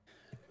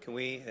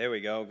There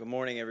we go. Good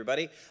morning,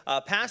 everybody.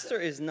 Pastor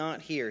is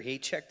not here. He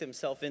checked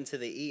himself into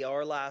the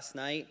ER last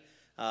night.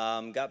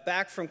 Got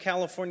back from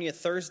California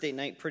Thursday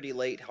night pretty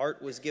late.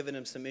 Heart was giving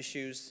him some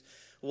issues.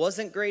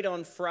 Wasn't great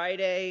on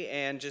Friday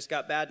and just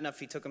got bad enough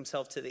he took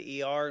himself to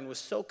the ER and was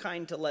so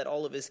kind to let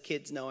all of his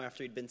kids know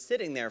after he'd been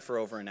sitting there for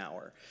over an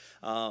hour.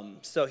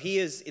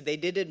 They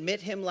did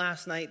admit him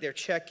last night. They're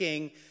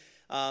checking.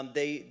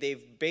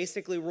 They've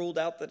basically ruled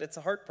out that it's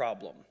a heart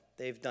problem.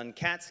 They've done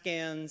CAT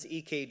scans,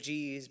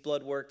 EKGs,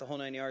 blood work, the whole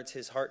 9 yards.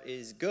 His heart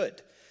is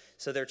good.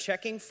 So they're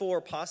checking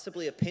for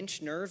possibly a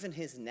pinched nerve in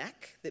his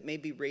neck that may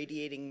be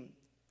radiating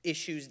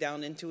issues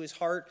down into his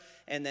heart.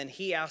 And then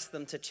he asked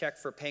them to check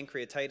for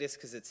pancreatitis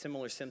because it's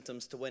similar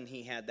symptoms to when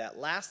he had that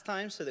last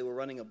time. So they were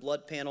running a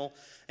blood panel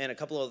and a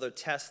couple other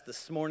tests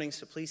this morning.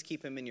 So please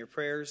keep him in your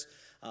prayers.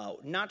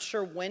 Not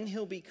sure when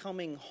he'll be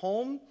coming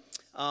home,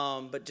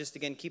 but just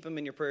again, keep him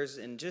in your prayers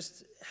and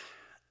just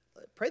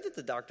pray that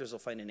the doctors will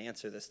find an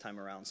answer this time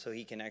around so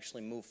he can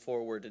actually move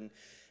forward and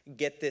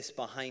get this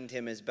behind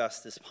him as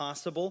best as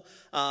possible.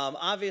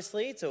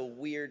 Obviously, it's a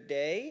weird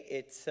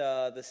day.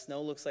 The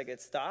snow looks like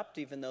it stopped,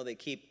 even though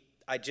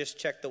I just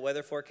checked the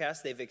weather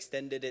forecast. They've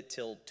extended it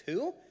till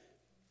 2,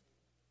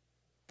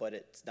 but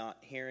it's not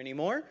here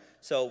anymore.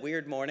 So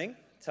weird morning.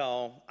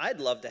 So I'd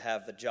love to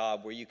have a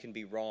job where you can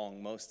be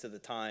wrong most of the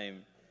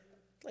time,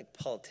 like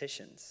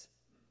politicians.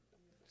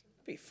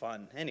 Be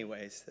fun.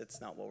 Anyways,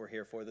 that's not what we're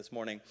here for this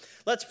morning.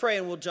 Let's pray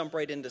and we'll jump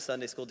right into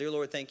Sunday school. Dear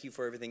Lord, thank you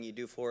for everything you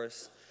do for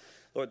us.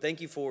 Lord,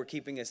 thank you for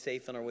keeping us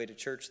safe on our way to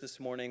church this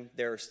morning.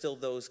 There are still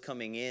those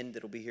coming in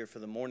that will be here for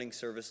the morning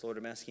service. Lord,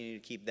 I'm asking you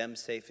to keep them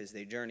safe as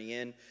they journey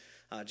in.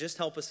 Just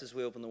help us as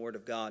we open the Word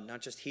of God,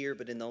 not just here,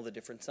 but in all the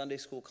different Sunday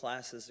school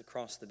classes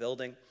across the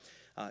building.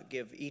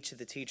 Give each of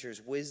the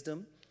teachers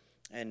wisdom.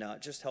 And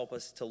just help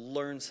us to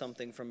learn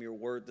something from your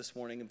word this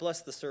morning. And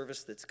bless the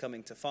service that's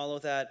coming to follow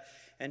that.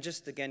 And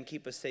just, again,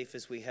 keep us safe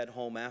as we head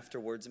home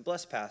afterwards. And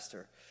bless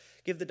Pastor.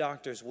 Give the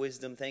doctors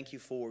wisdom. Thank you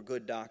for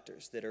good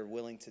doctors that are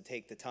willing to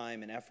take the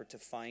time and effort to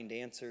find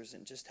answers.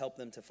 And just help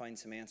them to find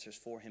some answers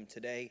for him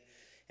today.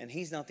 And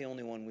he's not the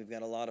only one. We've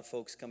got a lot of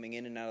folks coming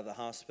in and out of the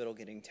hospital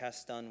getting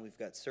tests done. We've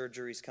got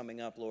surgeries coming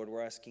up. Lord,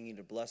 we're asking you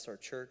to bless our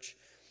church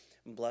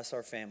and bless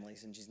our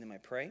families. In Jesus' name I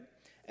pray.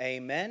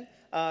 Amen.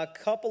 A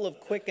couple of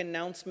quick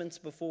announcements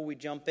before we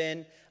jump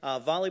in.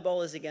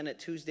 Volleyball is again at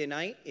Tuesday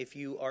night. If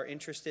you are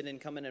interested in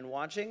coming and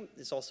watching,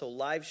 it's also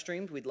live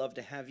streamed. We'd love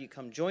to have you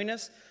come join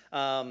us.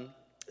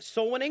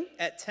 Soul winning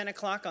at 10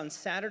 o'clock on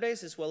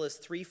Saturdays, as well as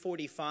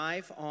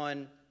 3:45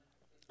 on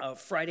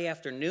Friday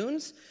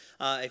afternoons.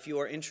 If you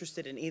are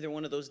interested in either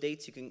one of those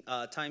dates, you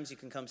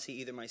can come see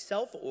either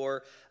myself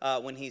or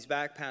when he's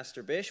back,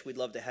 Pastor Bish. We'd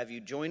love to have you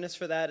join us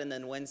for that. And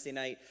then Wednesday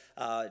night,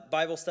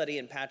 Bible study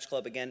and Patch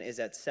Club again is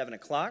at 7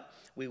 o'clock.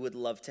 We would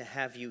love to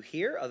have you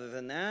here. Other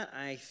than that,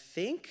 I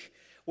think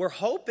we're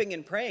hoping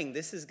and praying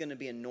this is going to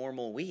be a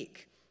normal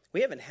week.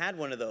 We haven't had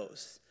one of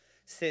those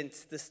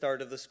since the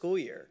start of the school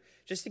year.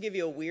 Just to give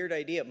you a weird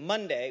idea,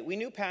 Monday, we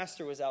knew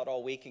Pastor was out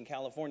all week in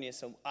California,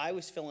 so I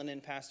was filling in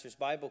Pastor's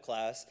Bible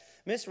class.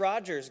 Miss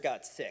Rogers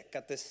got sick,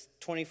 got this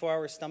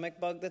 24-hour stomach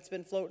bug that's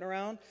been floating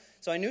around.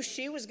 So I knew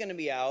she was going to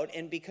be out,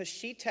 and because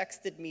she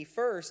texted me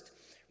first,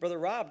 Brother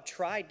Rob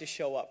tried to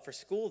show up for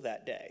school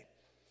that day.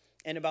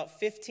 And about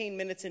 15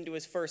 minutes into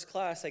his first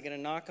class, I get a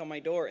knock on my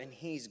door, and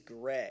he's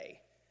gray.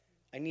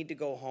 I need to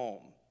go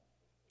home.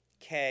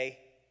 Okay.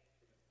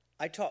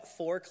 I taught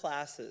 4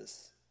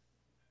 classes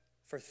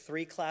for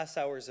 3 class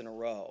hours in a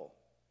row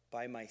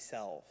by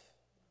myself.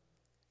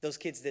 Those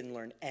kids didn't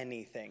learn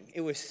anything.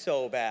 It was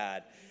so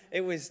bad.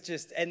 It was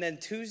just, and then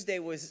Tuesday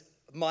was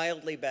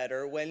mildly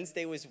better.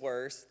 Wednesday was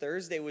worse.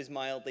 Thursday was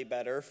mildly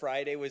better.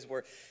 Friday was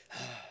worse.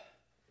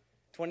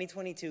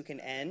 2022 can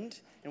end,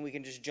 and we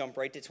can just jump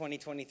right to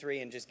 2023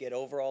 and just get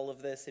over all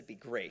of this. It'd be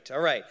great. All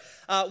right.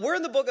 We're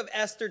in the book of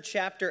Esther,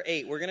 chapter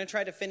 8. We're going to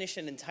try to finish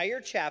an entire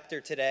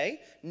chapter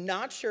today.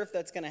 Not sure if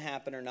that's going to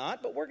happen or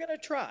not, but we're going to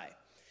try.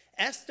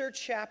 Esther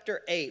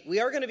chapter 8. We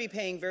are going to be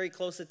paying very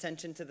close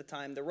attention to the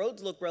time. The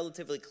roads look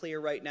relatively clear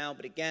right now,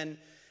 but again,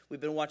 we've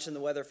been watching the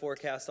weather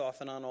forecast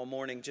off and on all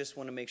morning. Just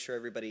want to make sure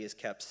everybody is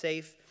kept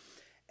safe.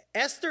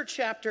 Esther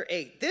chapter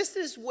 8. This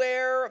is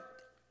where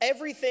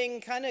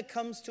everything kind of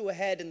comes to a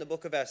head in the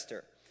book of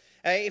Esther.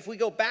 If we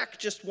go back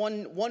just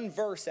one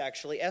verse,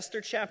 actually,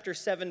 Esther chapter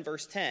 7,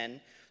 verse 10.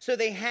 So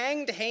they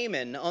hanged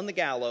Haman on the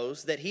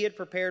gallows that he had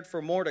prepared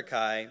for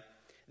Mordecai.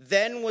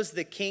 Then was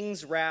the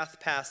king's wrath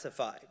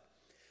pacified.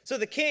 So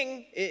the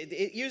king,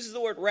 it uses the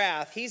word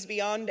wrath. He's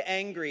beyond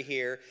angry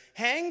here.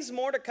 Hangs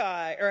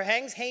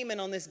Haman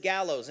on this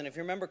gallows. And if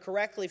you remember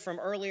correctly from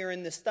earlier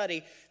in this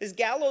study, this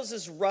gallows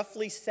is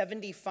roughly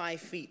 75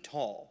 feet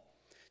tall.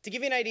 To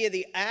give you an idea,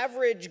 the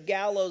average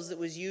gallows that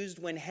was used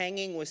when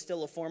hanging was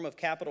still a form of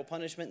capital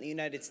punishment in the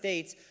United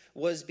States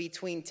was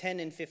between 10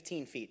 and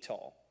 15 feet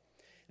tall.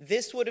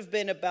 This would have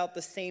been about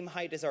the same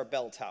height as our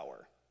bell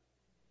tower.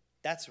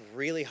 That's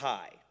really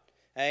high.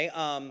 Okay?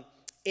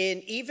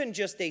 In even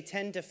just a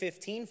 10 to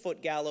 15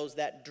 foot gallows,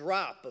 that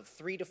drop of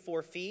 3 to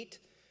 4 feet,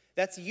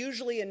 that's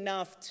usually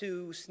enough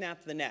to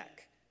snap the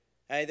neck.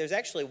 There's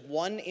actually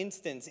one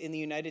instance in the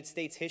United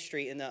States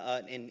history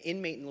an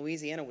inmate in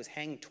Louisiana was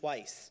hanged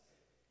twice,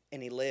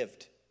 and he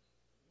lived.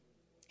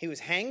 He was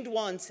hanged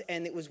once,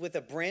 and it was with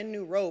a brand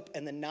new rope,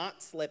 and the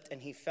knot slipped,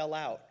 and he fell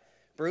out.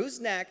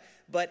 Bruised neck,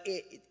 but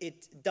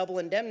it double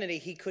indemnity.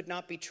 He could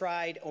not be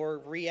tried or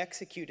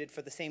re-executed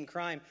for the same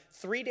crime.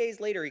 3 days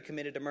later, he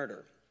committed a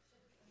murder.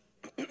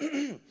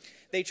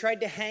 They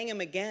tried to hang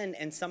him again,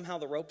 and somehow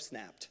the rope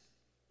snapped.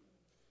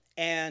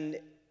 And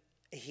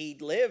he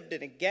lived,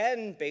 and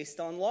again, based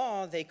on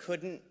law, they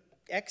couldn't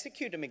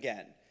execute him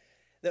again.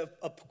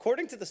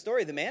 According to the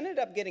story, the man ended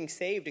up getting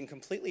saved and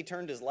completely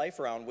turned his life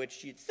around,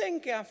 which you'd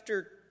think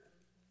after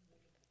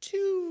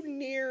 2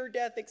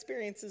 near-death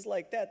experiences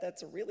like that,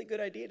 that's a really good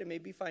idea to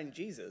maybe find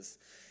Jesus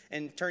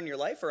and turn your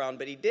life around,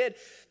 but he did.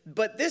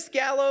 But this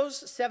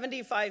gallows,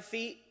 75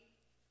 feet,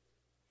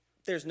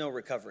 there's no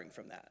recovering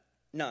from that.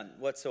 None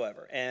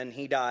whatsoever. And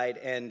he died,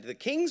 and the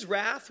king's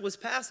wrath was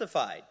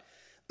pacified.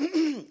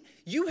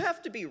 You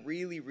have to be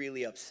really,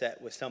 really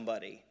upset with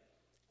somebody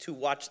to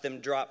watch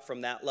them drop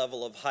from that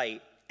level of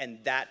height,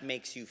 and that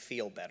makes you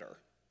feel better.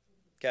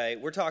 Okay,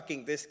 we're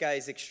talking this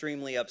guy's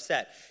extremely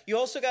upset. You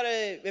also got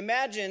to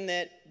imagine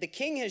that the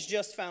king has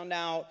just found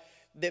out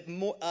that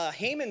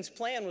Haman's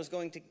plan was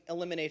going to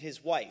eliminate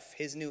his wife,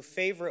 his new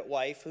favorite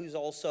wife, who's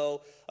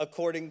also,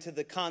 according to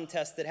the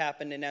contest that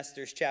happened in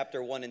Esther's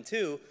chapter 1 and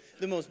 2,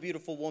 the most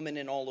beautiful woman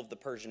in all of the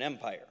Persian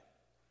Empire.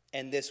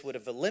 And this would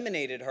have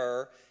eliminated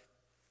her.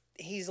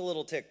 He's a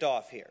little ticked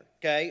off here,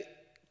 okay?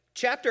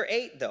 Chapter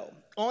 8, though,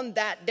 on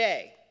that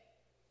day,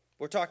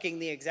 we're talking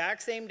the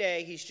exact same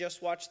day he's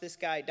just watched this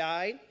guy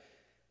die,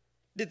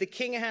 did the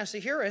king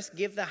Ahasuerus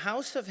give the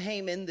house of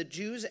Haman, the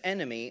Jews'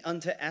 enemy,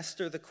 unto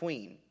Esther the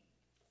queen.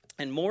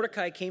 And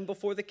Mordecai came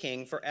before the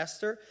king, for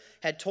Esther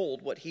had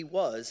told what he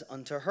was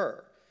unto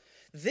her.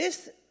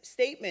 This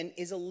statement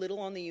is a little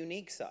on the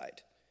unique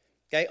side.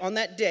 Okay, on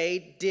that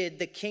day did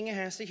the king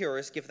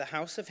Ahasuerus give the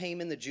house of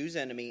Haman, the Jews'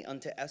 enemy,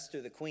 unto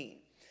Esther the queen.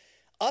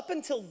 Up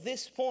until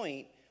this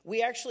point,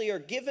 we actually are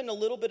given a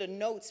little bit of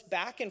notes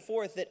back and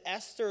forth that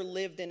Esther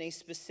lived in a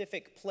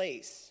specific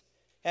place.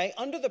 Okay?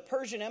 Under the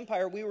Persian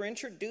Empire, we were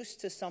introduced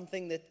to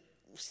something that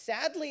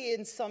sadly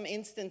in some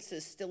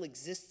instances still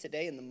exists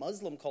today in the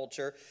Muslim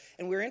culture,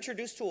 and we're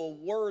introduced to a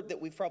word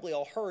that we've probably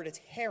all heard. It's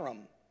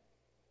harem.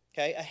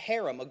 Okay, a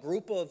harem, a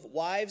group of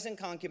wives and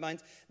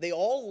concubines. They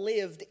all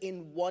lived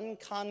in one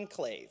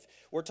conclave.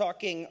 We're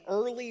talking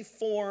early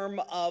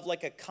form of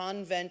like a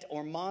convent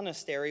or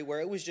monastery where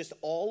it was just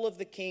all of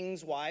the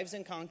king's wives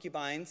and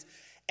concubines,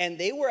 and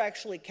they were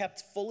actually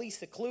kept fully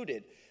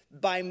secluded.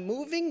 By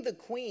moving the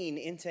queen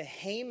into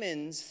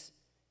Haman's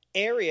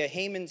area,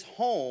 Haman's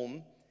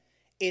home,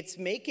 it's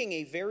making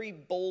a very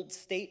bold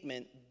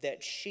statement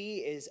that she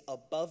is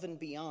above and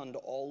beyond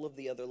all of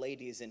the other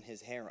ladies in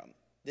his harem.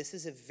 This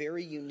is a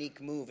very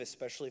unique move,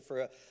 especially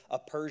for a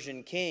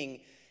Persian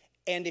king.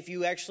 And if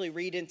you actually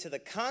read into the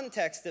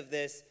context of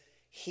this,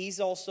 he's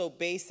also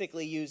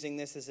basically using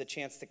this as a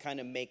chance to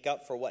kind of make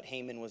up for what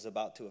Haman was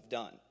about to have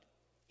done.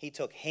 He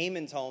took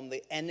Haman's home,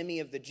 the enemy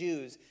of the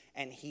Jews,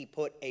 and he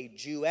put a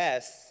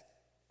Jewess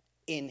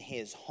in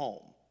his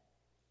home,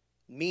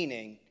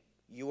 meaning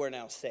you are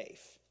now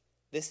safe.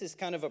 This is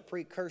kind of a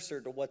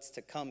precursor to what's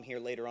to come here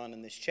later on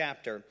in this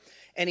chapter.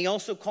 And he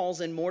also calls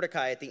in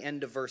Mordecai at the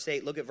end of verse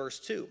 8. Look at verse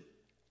 2.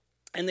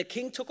 And the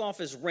king took off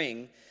his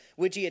ring,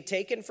 which he had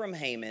taken from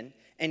Haman,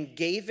 and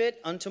gave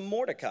it unto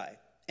Mordecai.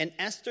 And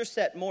Esther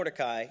set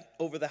Mordecai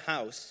over the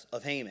house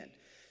of Haman.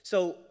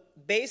 So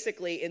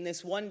basically, in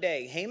this one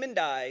day, Haman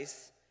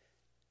dies,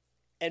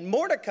 and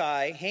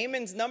Mordecai,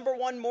 Haman's number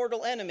one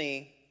mortal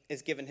enemy,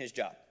 is given his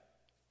job.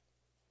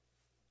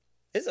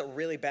 This is a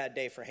really bad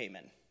day for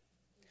Haman.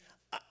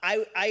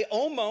 I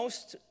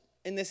almost,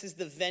 and this is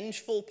the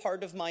vengeful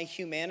part of my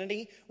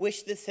humanity,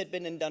 wish this had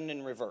been done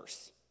in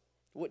reverse.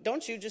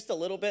 Don't you just a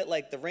little bit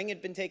like the ring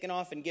had been taken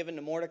off and given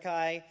to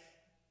Mordecai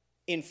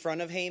in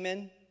front of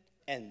Haman,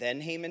 and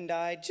then Haman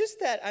died? Just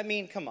that, I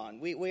mean, come on.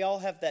 We all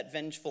have that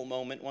vengeful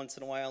moment once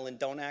in a while, and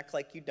don't act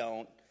like you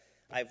don't.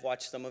 I've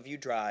watched some of you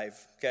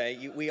drive,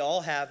 okay? We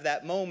all have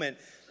that moment.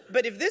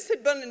 But if this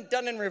had been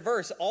done in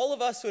reverse, all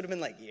of us would have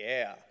been like,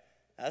 yeah,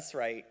 that's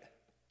right.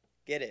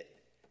 Get it.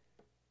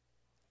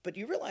 But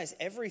you realize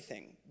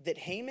everything that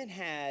Haman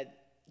had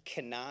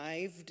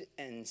connived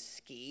and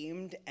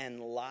schemed and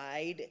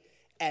lied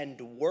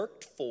and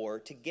worked for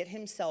to get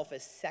himself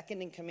as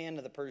second in command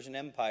of the Persian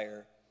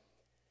Empire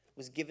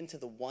was given to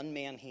the one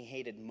man he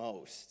hated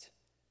most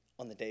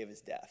on the day of his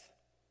death.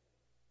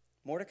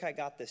 Mordecai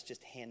got this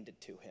just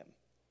handed to him.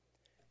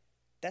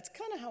 That's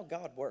kind of how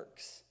God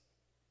works.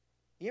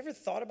 You ever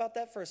thought about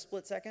that for a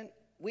split second?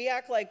 We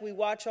act like we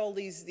watch all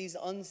these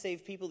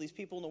unsaved people, these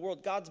people in the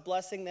world. God's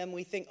blessing them.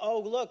 We think, oh,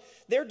 look,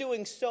 they're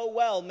doing so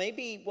well.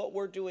 Maybe what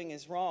we're doing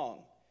is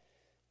wrong.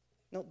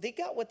 No, they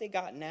got what they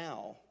got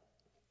now.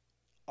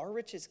 Our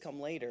riches come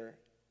later,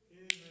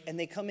 and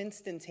they come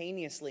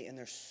instantaneously, and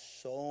they're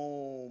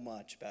so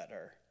much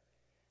better.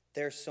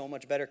 They're so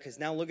much better, because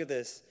now look at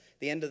this.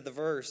 The end of the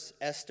verse,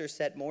 Esther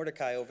set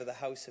Mordecai over the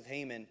house of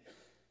Haman.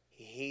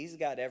 he's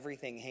got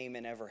everything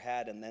Haman ever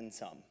had and then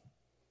some,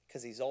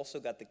 because he's also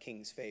got the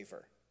king's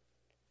favor.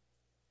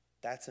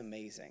 That's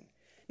amazing.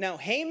 Now,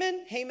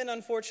 Haman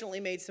unfortunately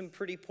made some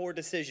pretty poor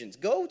decisions.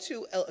 Go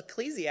to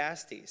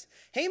Ecclesiastes.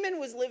 Haman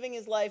was living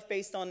his life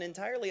based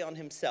entirely on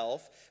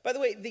himself. By the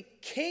way, the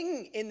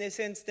king in this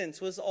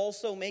instance was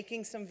also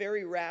making some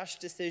very rash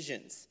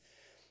decisions.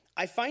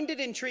 I find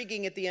it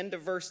intriguing at the end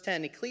of verse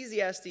 10,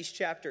 Ecclesiastes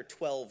chapter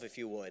 12, if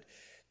you would.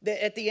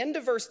 At the end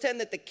of verse 10,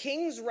 that the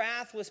king's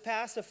wrath was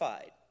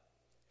pacified.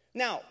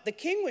 Now, the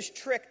king was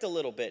tricked a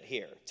little bit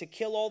here to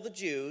kill all the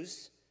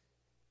Jews.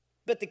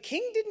 But the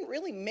king didn't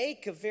really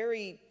make a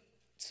very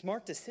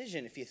smart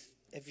decision.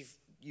 If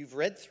you've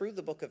read through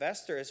the book of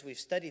Esther as we've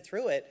studied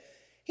through it,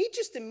 he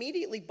just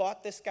immediately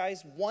bought this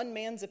guy's one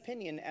man's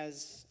opinion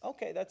as,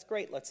 okay, that's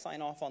great, let's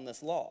sign off on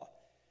this law.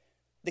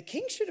 The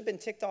king should have been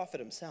ticked off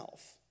at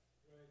himself.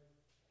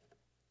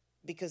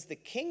 Because the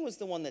king was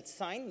the one that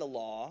signed the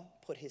law,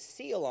 put his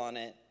seal on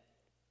it,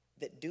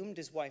 that doomed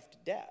his wife to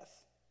death.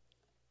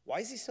 Why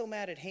is he so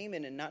mad at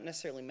Haman and not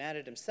necessarily mad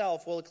at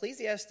himself? Well,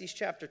 Ecclesiastes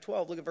chapter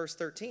 12, look at verse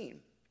 13.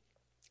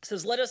 It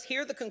says, let us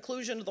hear the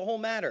conclusion of the whole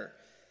matter.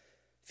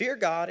 Fear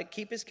God and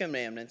keep his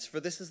commandments,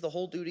 for this is the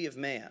whole duty of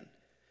man.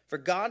 For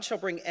God shall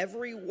bring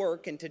every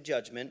work into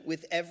judgment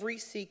with every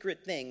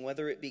secret thing,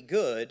 whether it be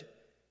good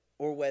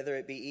or whether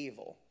it be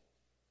evil.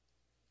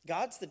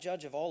 God's the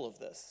judge of all of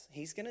this.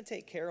 He's going to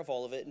take care of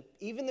all of it. And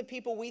even the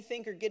people we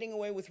think are getting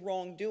away with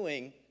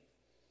wrongdoing,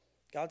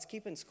 God's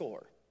keeping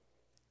score.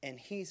 And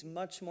he's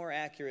much more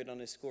accurate on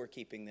his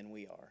scorekeeping than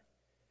we are.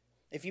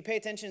 If you pay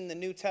attention in the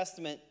New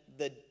Testament,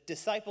 the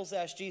disciples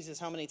asked Jesus,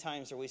 how many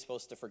times are we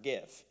supposed to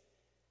forgive?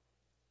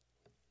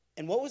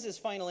 And what was his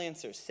final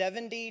answer?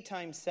 70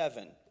 times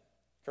 7,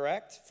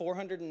 correct?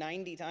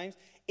 490 times.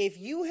 If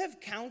you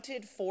have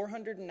counted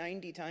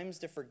 490 times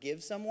to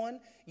forgive someone,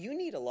 you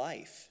need a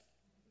life.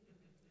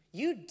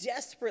 You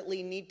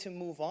desperately need to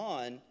move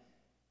on.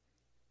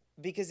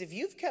 Because if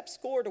you've kept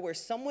score to where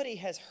somebody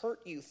has hurt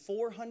you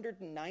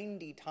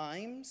 490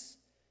 times,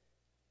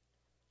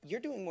 you're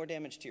doing more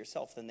damage to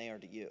yourself than they are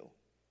to you.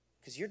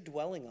 Because you're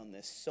dwelling on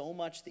this so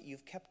much that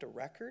you've kept a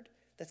record.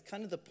 That's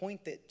kind of the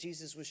point that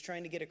Jesus was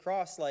trying to get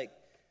across. Like,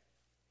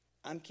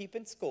 I'm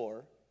keeping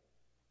score.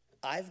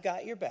 I've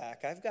got your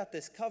back. I've got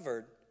this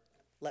covered.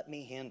 Let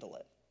me handle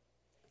it.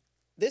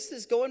 This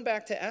is going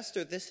back to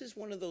Esther. This is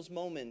one of those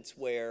moments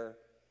where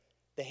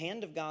the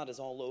hand of God is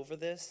all over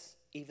this,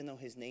 even though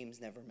his name's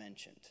never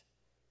mentioned.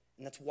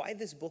 And that's why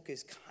this book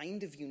is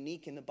kind of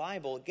unique in the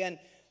Bible. Again,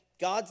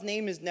 God's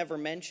name is never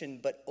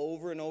mentioned, but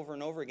over and over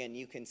and over again,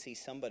 you can see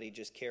somebody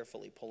just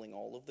carefully pulling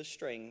all of the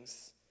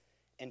strings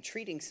and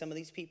treating some of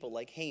these people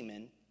like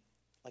Haman,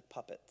 like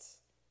puppets.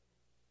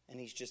 And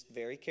he's just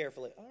very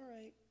carefully, all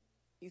right,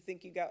 you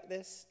think you got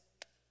this?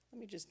 Let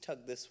me just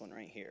tug this one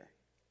right here.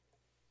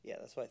 Yeah,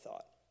 that's what I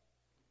thought.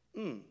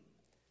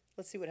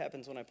 Let's see what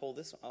happens when I pull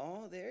this one.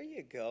 Oh, there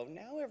you go.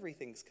 Now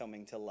everything's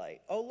coming to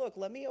light. Oh, look,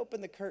 let me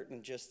open the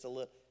curtain just a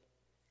little.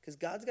 Because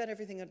God's got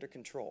everything under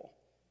control,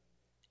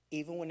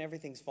 even when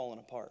everything's falling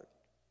apart.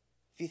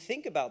 If you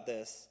think about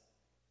this,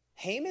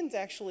 Haman's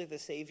actually the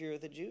savior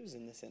of the Jews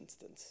in this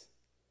instance.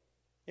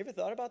 You ever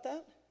thought about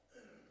that?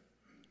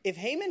 If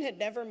Haman had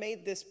never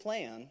made this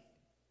plan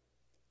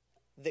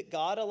that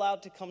God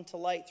allowed to come to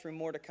light through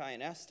Mordecai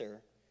and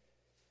Esther,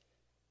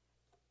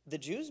 the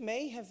Jews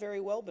may have very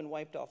well been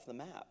wiped off the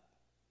map.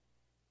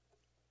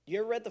 You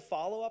ever read the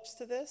follow-ups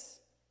to this?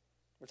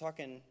 We're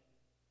talking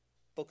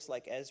books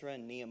like Ezra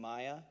and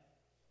Nehemiah,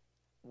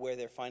 where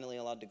they're finally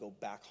allowed to go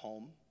back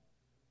home.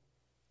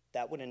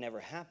 That would have never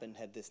happened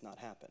had this not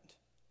happened.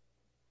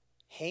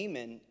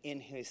 Haman, in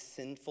his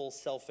sinful,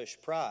 selfish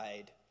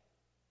pride,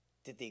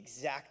 did the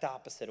exact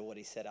opposite of what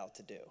he set out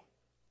to do.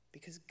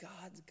 Because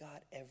God's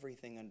got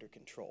everything under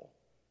control.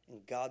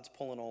 And God's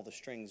pulling all the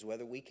strings,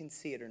 whether we can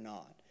see it or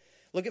not.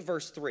 Look at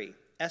verse 3.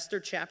 Esther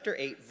chapter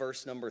 8,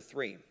 verse number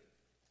 3.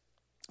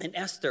 And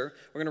Esther,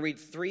 we're going to read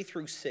 3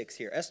 through 6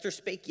 here. Esther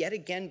spake yet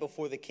again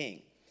before the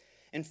king,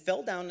 and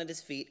fell down at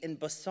his feet, and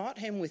besought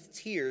him with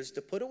tears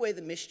to put away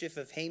the mischief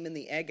of Haman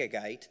the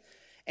Agagite,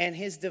 and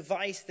his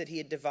device that he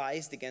had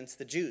devised against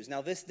the Jews.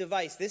 Now this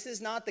device, this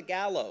is not the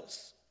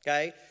gallows,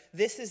 okay?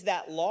 This is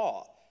that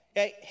law.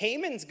 Okay?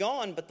 Haman's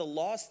gone, but the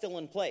law's still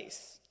in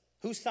place.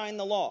 Who signed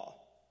the law?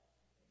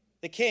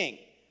 The king.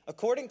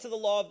 According to the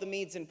law of the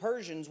Medes and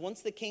Persians,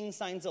 once the king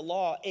signs a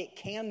law, it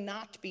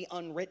cannot be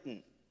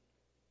unwritten.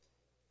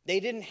 They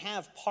didn't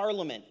have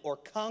parliament or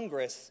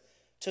Congress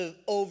to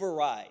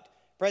override.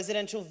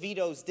 Presidential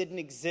vetoes didn't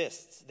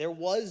exist. There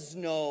was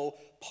no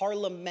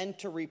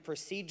parliamentary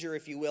procedure,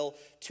 if you will,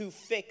 to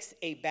fix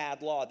a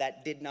bad law.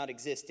 That did not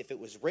exist. If it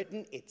was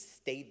written, it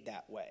stayed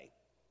that way.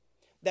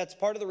 That's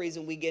part of the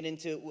reason we get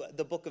into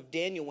the book of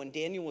Daniel. When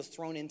Daniel was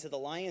thrown into the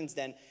lion's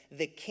den,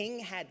 the king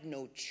had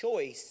no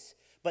choice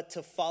but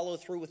to follow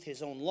through with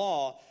his own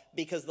law,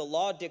 because the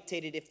law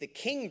dictated if the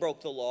king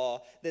broke the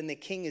law, then the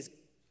king is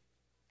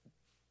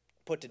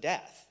put to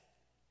death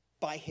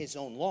by his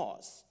own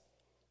laws.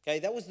 Okay,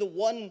 that was the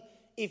one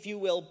if you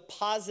will,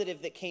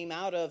 positive that came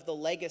out of the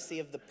legacy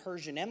of the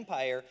Persian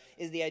Empire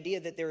is the idea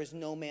that there is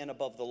no man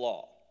above the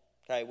law,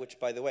 okay, which,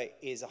 by the way,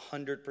 is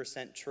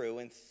 100% true,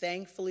 and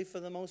thankfully,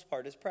 for the most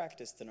part, is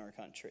practiced in our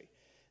country,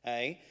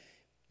 okay?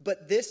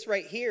 But this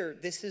right here,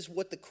 this is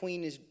what the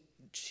queen is,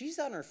 she's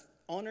on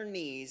her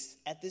knees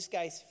at this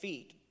guy's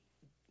feet,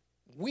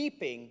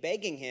 weeping,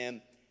 begging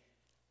him,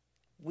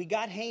 we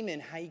got Haman,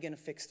 how are you going to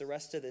fix the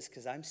rest of this?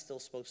 Because I'm still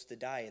supposed to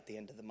die at the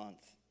end of the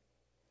month.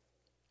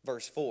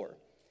 Verse 4,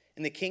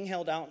 and the king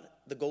held out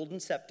the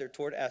golden scepter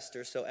toward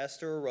Esther, so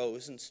Esther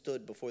arose and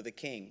stood before the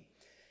king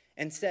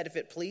and said, if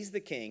it please the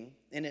king,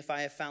 and if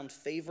I have found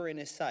favor in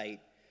his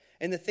sight,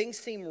 and the things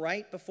seem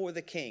right before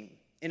the king,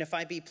 and if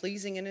I be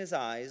pleasing in his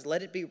eyes,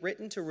 let it be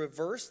written to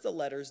reverse the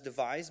letters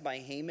devised by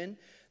Haman,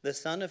 the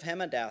son of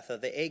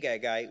Hammedatha, the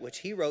Agagite, which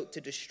he wrote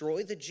to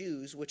destroy the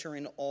Jews which are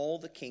in all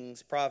the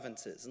king's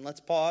provinces. And let's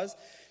pause.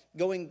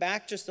 Going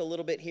back just a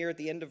little bit here at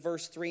the end of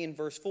verse 3 and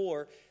verse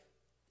 4,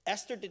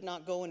 Esther did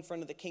not go in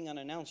front of the king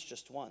unannounced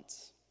just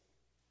once.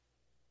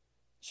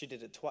 She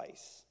did it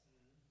twice.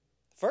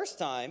 First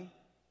time,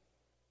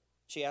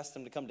 she asked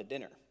him to come to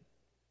dinner.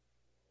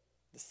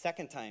 The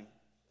second time,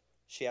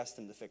 she asked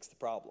him to fix the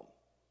problem.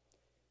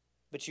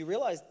 But you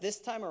realize this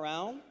time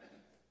around,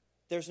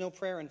 there's no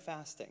prayer and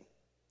fasting.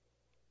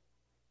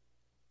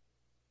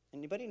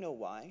 Anybody know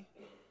why?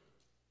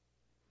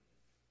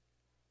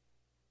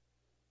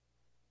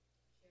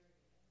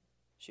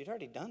 She'd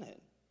already done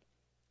it.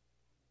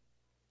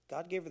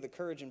 God gave her the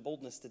courage and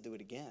boldness to do it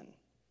again.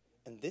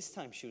 And this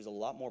time she was a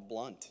lot more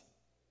blunt.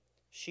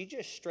 She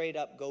just straight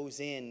up goes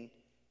in,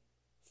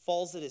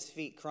 falls at his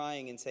feet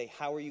crying and say,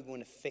 how are you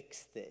going to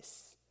fix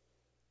this?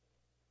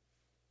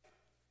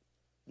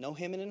 No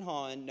hemming and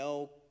hawing,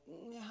 no,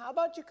 how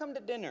about you come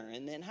to dinner?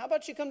 And then how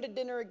about you come to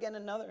dinner again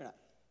another night?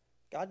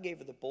 God gave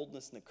her the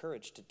boldness and the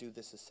courage to do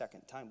this a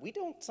second time. We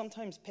don't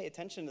sometimes pay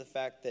attention to the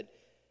fact that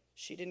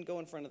she didn't go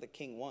in front of the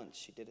king once.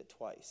 She did it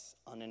twice,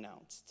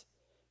 unannounced.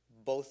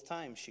 Both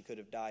times she could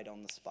have died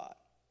on the spot.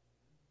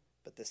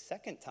 But the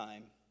second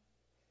time,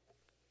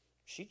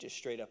 she just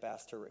straight up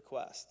asked her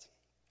request.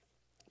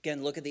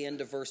 Again, look at the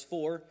end of verse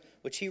 4,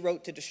 which he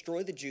wrote to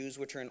destroy the Jews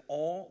which are in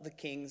all the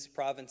king's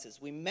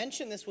provinces. We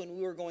mentioned this when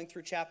we were going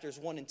through chapters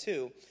 1 and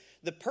 2.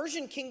 The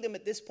Persian kingdom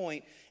at this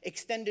point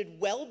extended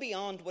well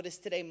beyond what is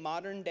today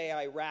modern-day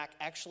Iraq,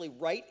 actually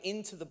right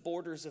into the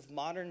borders of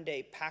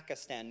modern-day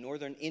Pakistan,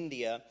 northern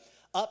India,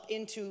 up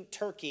into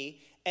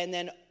Turkey, and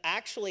then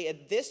actually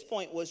at this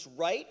point was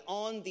right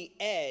on the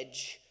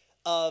edge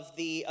of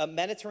the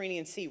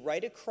Mediterranean Sea,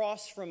 right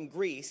across from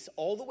Greece,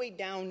 all the way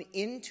down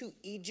into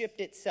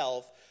Egypt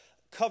itself,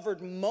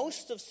 covered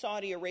most of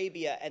Saudi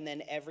Arabia and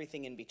then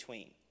everything in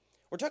between.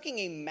 We're talking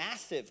a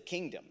massive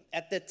kingdom.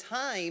 At the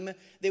time,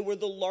 they were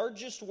the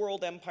largest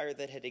world empire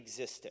that had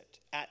existed.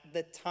 At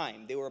the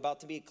time, they were about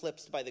to be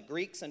eclipsed by the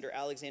Greeks under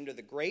Alexander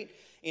the Great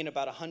in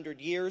about 100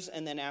 years.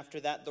 And then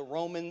after that, the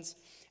Romans.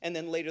 And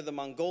then later, the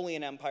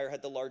Mongolian Empire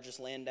had the largest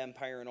land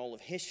empire in all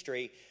of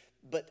history.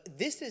 But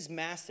this is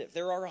massive.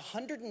 There are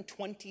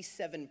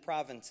 127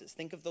 provinces.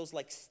 Think of those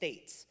like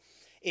states.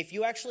 If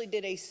you actually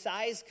did a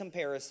size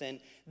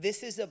comparison,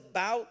 this is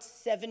about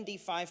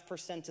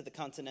 75% of the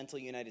continental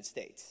United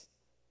States.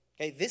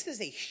 Okay, this is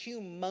a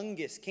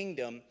humongous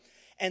kingdom,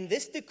 and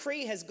this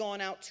decree has gone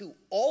out to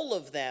all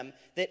of them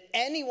that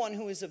anyone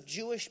who is of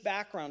Jewish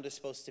background is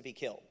supposed to be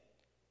killed.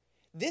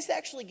 This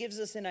actually gives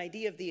us an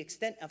idea of the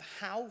extent of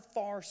how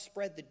far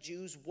spread the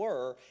Jews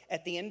were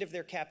at the end of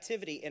their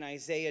captivity in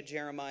Isaiah,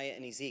 Jeremiah,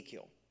 and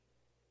Ezekiel.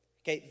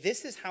 Okay,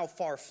 this is how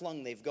far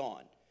flung they've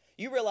gone.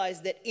 You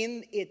realize that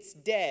in its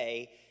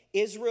day,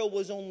 Israel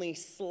was only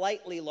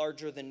slightly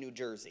larger than New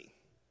Jersey.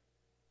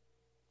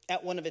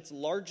 At one of its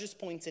largest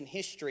points in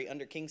history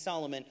under King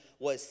Solomon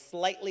was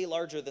slightly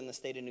larger than the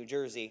state of New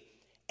Jersey.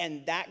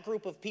 And that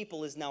group of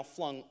people is now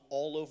flung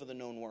all over the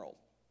known world.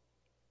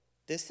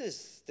 This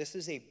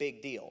is a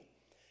big deal.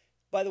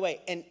 By the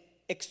way, an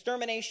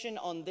extermination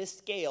on this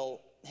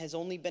scale has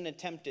only been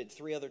attempted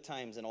 3 other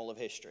times in all of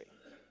history.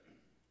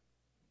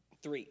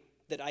 3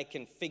 that I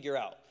can figure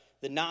out.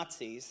 The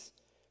Nazis,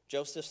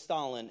 Joseph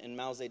Stalin, and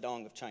Mao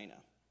Zedong of China.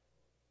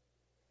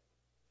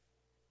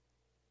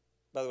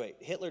 By the way,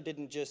 Hitler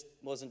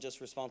wasn't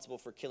just responsible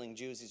for killing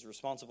Jews, he's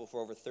responsible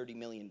for over 30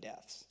 million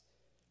deaths.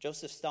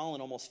 Joseph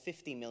Stalin, almost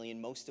 50 million,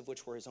 most of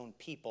which were his own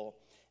people.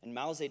 And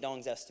Mao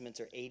Zedong's estimates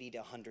are 80 to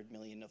 100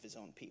 million of his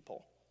own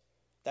people.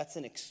 That's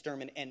an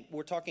extermination. And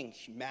we're talking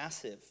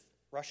massive.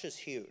 Russia's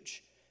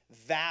huge.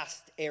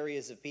 Vast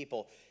areas of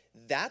people.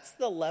 That's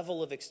the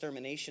level of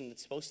extermination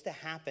that's supposed to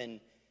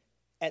happen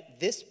at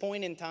this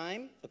point in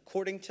time,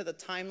 according to the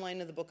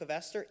timeline of the book of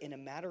Esther, in a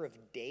matter of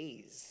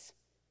days.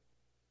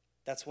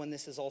 That's when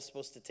this is all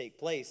supposed to take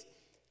place.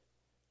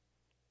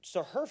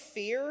 So her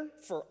fear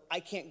for, I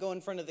can't go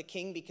in front of the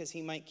king because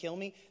he might kill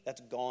me,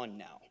 that's gone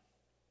now.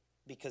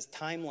 Because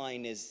time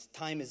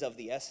is of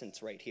the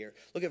essence right here.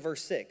 Look at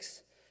verse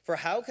 6. For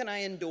how can I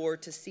endure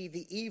to see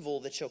the evil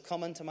that shall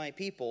come unto my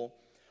people?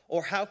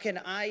 Or how can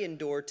I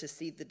endure to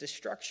see the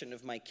destruction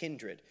of my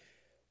kindred?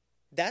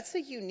 That's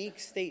a unique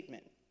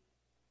statement.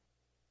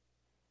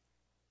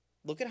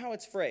 Look at how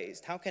it's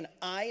phrased. How can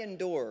I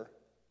endure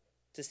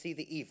to see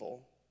the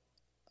evil?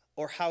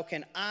 Or how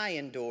can I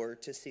endure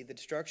to see the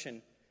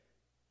destruction?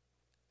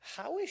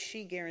 How is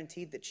she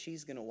guaranteed that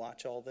she's going to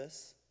watch all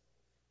this?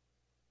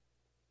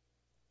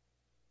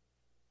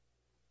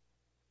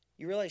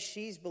 You realize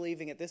she's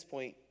believing at this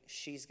point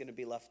she's going to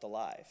be left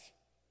alive.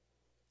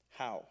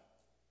 How?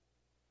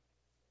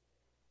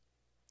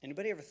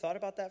 Anybody ever thought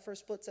about that for a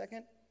split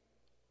second?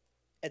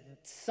 At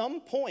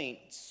some point,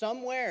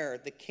 somewhere,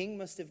 the king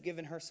must have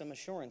given her some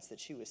assurance that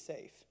she was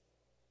safe.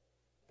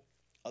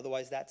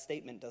 Otherwise, that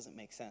statement doesn't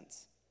make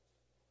sense.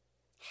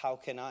 How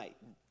can I?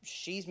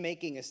 She's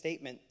making a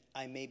statement,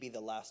 I may be the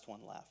last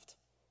one left.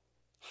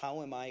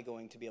 How am I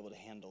going to be able to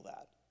handle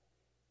that?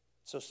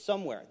 So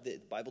somewhere, the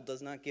Bible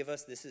does not give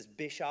us, this is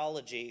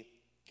bishology,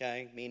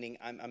 okay? Meaning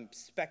I'm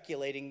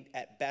speculating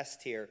at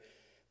best here.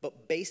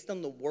 But based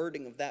on the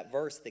wording of that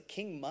verse, the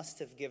king must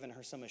have given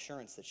her some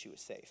assurance that she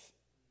was safe.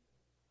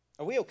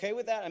 Are we okay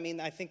with that? I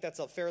mean, I think that's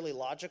a fairly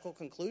logical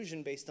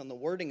conclusion based on the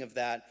wording of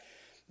that.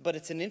 But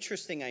it's an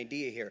interesting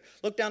idea here.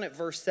 Look down at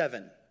verse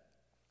 7.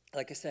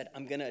 Like I said,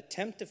 I'm going to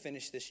attempt to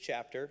finish this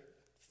chapter.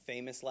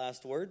 Famous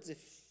last words, if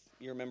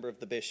you're a member of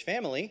the Bish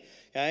family.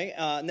 Okay?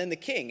 And then the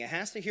king,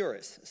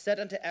 Ahasuerus, said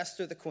unto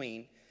Esther the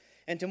queen,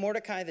 and to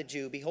Mordecai the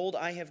Jew, Behold,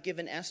 I have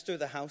given Esther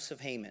the house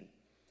of Haman.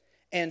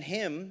 And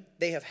him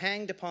they have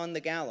hanged upon the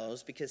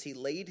gallows, because he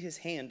laid his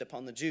hand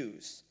upon the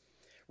Jews.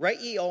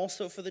 Write ye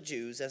also for the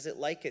Jews, as it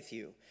liketh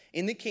you,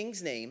 in the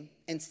king's name,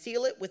 and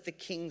seal it with the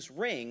king's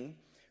ring.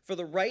 For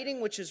the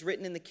writing which is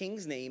written in the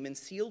king's name, and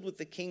sealed with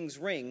the king's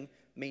ring,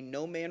 may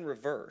no man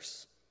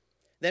reverse.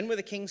 Then were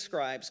the king's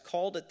scribes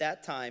called at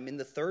that time in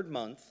the 3rd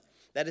month,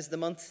 that is the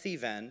month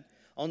Sivan,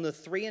 on the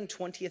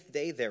 23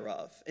 day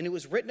thereof. And it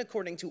was written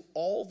according to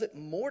all that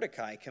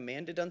Mordecai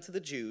commanded unto the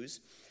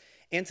Jews,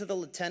 and to the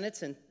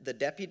lieutenants and the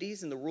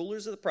deputies and the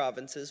rulers of the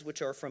provinces,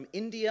 which are from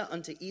India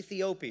unto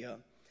Ethiopia,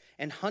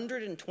 and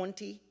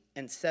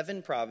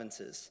 127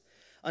 provinces,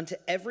 unto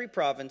every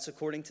province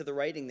according to the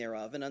writing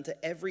thereof, and unto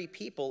every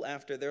people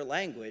after their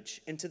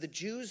language, and to the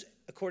Jews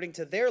according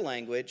to their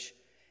language,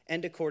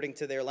 and according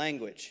to their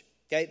language.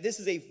 Okay, this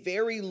is a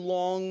very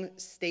long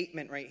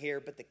statement right here,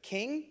 but the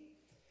king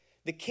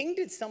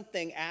did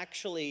something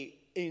actually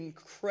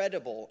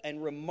incredible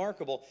and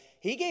remarkable.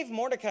 He gave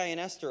Mordecai and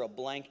Esther a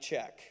blank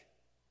check.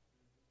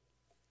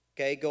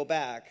 Okay, go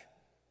back.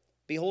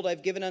 Behold,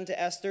 I've given unto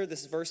Esther,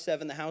 this is verse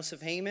 7, the house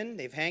of Haman.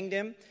 They've hanged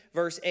him.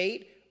 Verse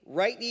 8,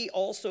 write ye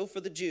also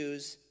for the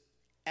Jews,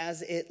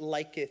 as it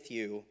liketh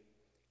you,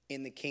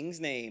 in the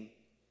king's name,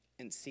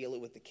 and seal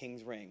it with the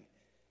king's ring.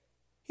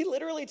 He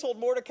literally told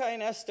Mordecai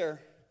and Esther,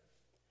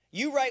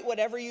 you write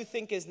whatever you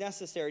think is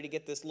necessary to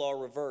get this law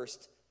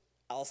reversed.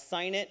 I'll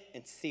sign it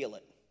and seal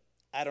it.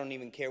 I don't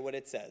even care what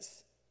it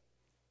says.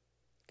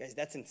 Guys,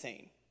 that's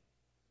insane.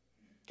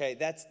 Okay,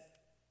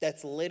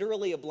 that's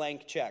literally a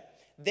blank check.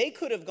 They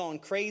could have gone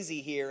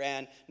crazy here,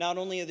 and not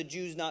only are the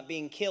Jews not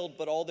being killed,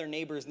 but all their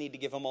neighbors need to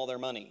give them all their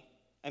money.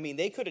 I mean,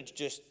 they could have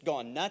just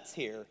gone nuts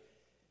here.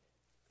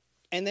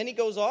 And then he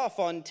goes off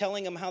on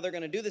telling them how they're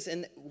going to do this.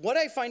 And what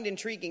I find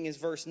intriguing is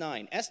verse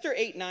 9. Esther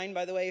 8:9,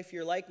 by the way, if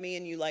you're like me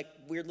and you like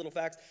weird little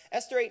facts,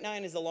 Esther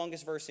 8:9 is the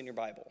longest verse in your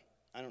Bible.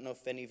 I don't know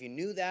if any of you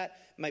knew that.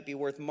 It might be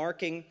worth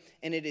marking,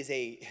 and it is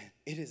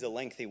a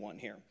lengthy one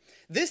here.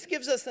 This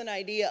gives us an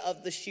idea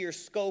of the sheer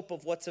scope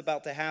of what's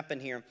about to happen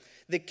here.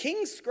 The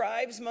king's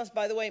scribes must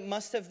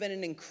have been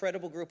an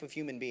incredible group of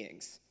human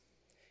beings.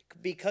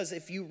 Because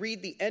if you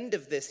read the end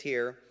of this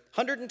here,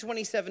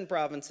 127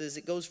 provinces,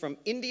 it goes from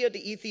India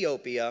to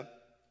Ethiopia,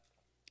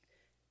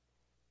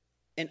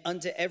 and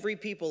unto every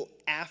people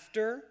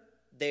after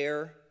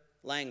their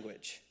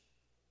language.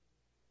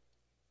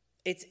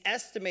 It's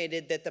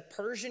estimated that the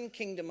Persian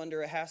kingdom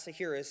under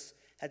Ahasuerus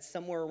had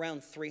somewhere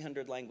around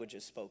 300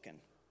 languages spoken.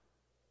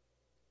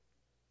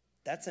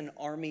 That's an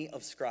army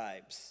of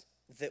scribes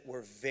that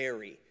were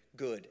very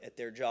good at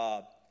their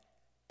job.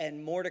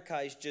 And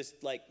Mordecai's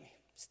just like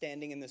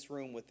standing in this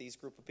room with these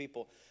group of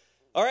people.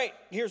 All right,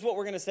 here's what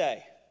we're going to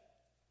say.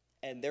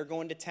 And they're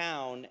going to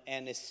town,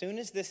 and as soon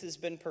as this has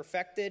been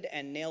perfected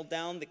and nailed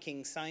down, the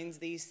king signs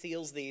these,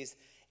 seals these,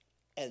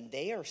 and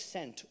they are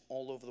sent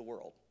all over the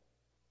world.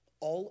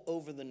 All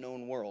over the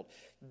known world.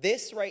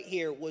 This right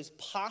here was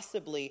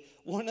possibly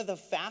one of the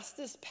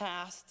fastest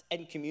passed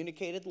and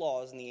communicated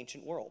laws in the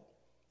ancient world.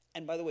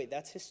 And by the way,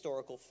 that's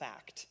historical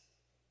fact.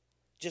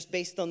 Just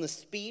based on the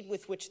speed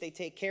with which they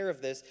take care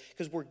of this,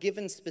 because we're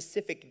given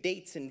specific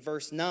dates in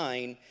verse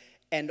 9,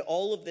 and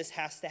all of this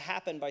has to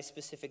happen by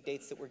specific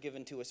dates that were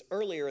given to us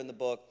earlier in the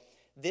book.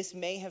 This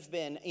may have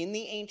been, in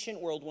the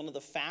ancient world, one of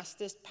the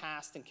fastest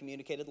passed and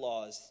communicated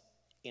laws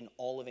in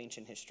all of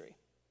ancient history,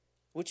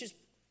 which is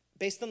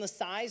based on the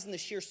size and the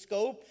sheer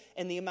scope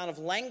and the amount of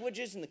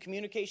languages and the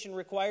communication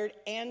required.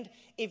 And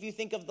if you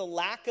think of the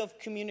lack of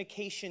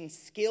communication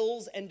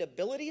skills and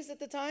abilities at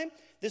the time,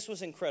 this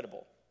was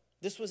incredible.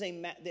 This was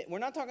we're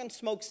not talking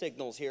smoke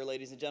signals here,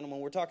 ladies and gentlemen.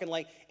 We're talking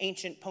like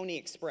ancient Pony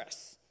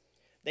Express.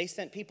 They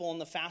sent people on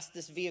the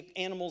fastest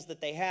animals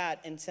that they had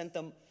and sent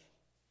them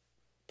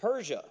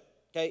Persia.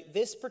 Okay,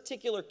 this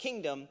particular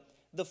kingdom,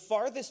 the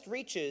farthest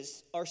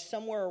reaches are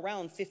somewhere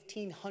around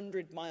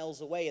 1,500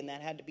 miles away, and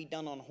that had to be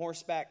done on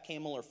horseback,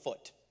 camel, or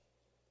foot.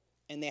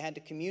 And they had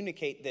to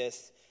communicate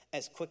this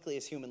as quickly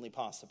as humanly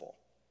possible.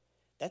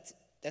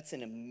 That's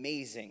an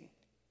amazing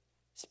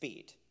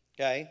speed,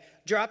 okay?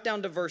 Drop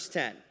down to verse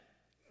 10.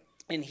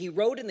 And he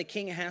wrote in the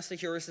king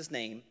Ahasuerus'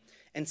 name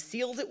and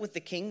sealed it with the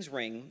king's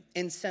ring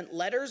and sent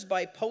letters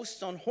by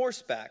posts on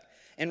horseback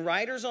and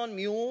riders on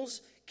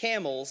mules,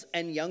 camels,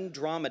 and young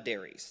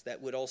dromedaries.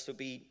 That would also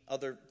be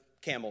other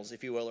camels,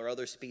 if you will, or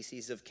other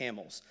species of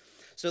camels.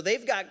 So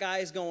they've got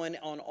guys going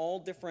on all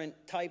different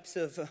types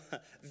of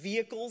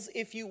vehicles,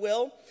 if you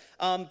will.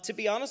 To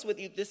be honest with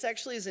you, this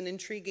actually is an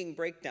intriguing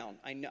breakdown.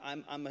 I know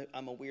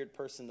I'm a weird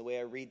person. The way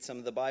I read some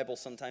of the Bible,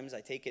 sometimes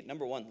I take it,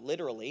 number one,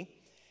 literally.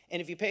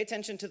 And if you pay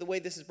attention to the way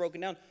this is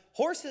broken down,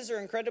 horses are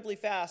incredibly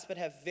fast, but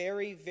have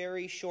very,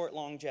 very short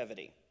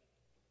longevity,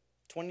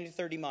 20 to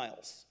 30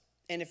 miles.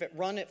 And if it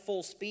run at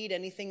full speed,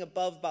 anything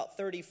above about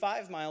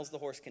 35 miles, the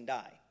horse can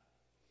die.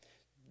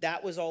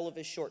 That was all of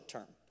his short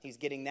term. He's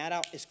getting that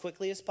out as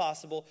quickly as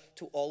possible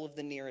to all of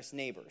the nearest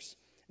neighbors.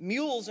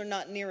 Mules are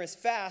not near as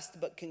fast,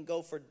 but can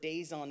go for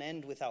days on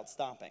end without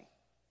stopping.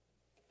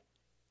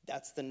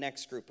 That's the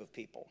next group of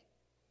people.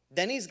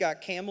 Then he's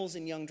got camels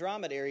and young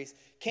dromedaries.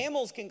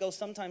 Camels can go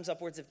sometimes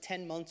upwards of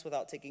 10 months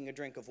without taking a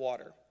drink of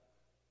water.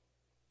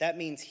 That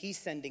means he's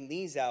sending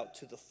these out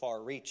to the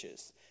far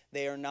reaches.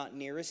 They are not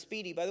near as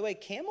speedy. By the way,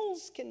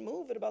 camels can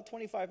move at about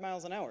 25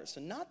 miles an hour, so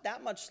not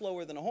that much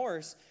slower than a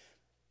horse,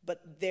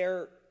 but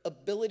their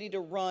ability to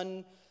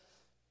run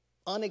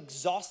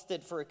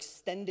unexhausted for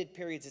extended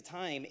periods of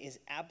time is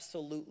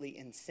absolutely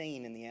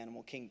insane in the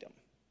animal kingdom.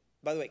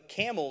 By the way,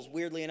 camels,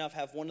 weirdly enough,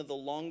 have one of the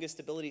longest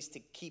abilities to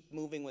keep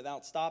moving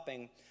without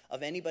stopping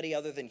of anybody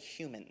other than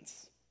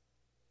humans.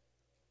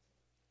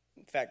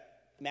 In fact,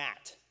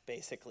 Matt,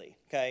 basically,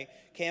 okay?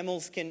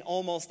 Camels can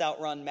almost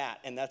outrun Matt,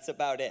 and that's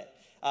about it.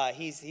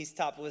 He's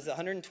top, was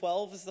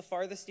 112 is the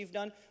farthest you've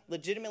done?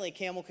 Legitimately, a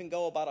camel can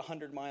go about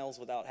 100 miles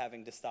without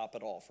having to stop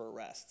at all for a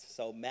rest.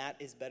 So Matt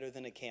is better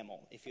than a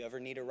camel. If you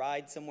ever need a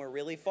ride somewhere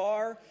really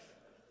far,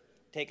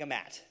 take a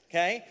Matt,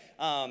 okay?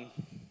 That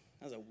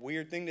was a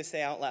weird thing to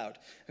say out loud,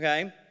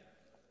 okay?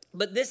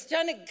 But this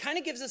kind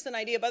of gives us an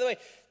idea. By the way,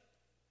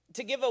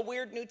 to give a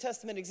weird New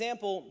Testament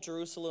example,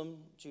 Jerusalem,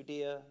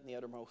 Judea, and the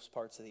uttermost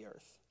parts of the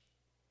earth.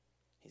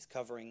 He's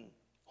covering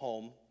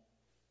home,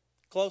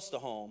 close to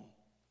home,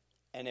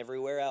 and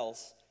everywhere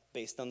else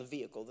based on the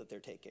vehicle that they're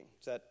taking.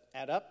 Does that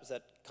add up? Does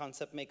that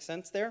concept make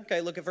sense there?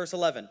 Okay, look at verse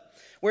 11.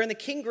 Wherein the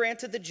king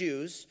granted the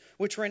Jews,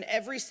 which were in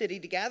every city,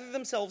 to gather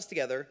themselves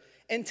together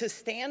and to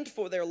stand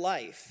for their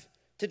life,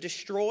 to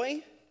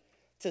destroy,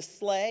 to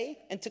slay,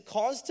 and to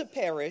cause to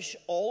perish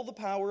all the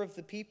power of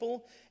the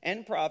people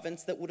and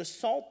province that would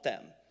assault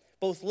them,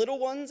 both little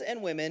ones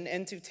and women,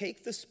 and to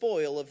take the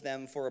spoil of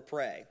them for a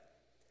prey.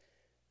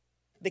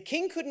 The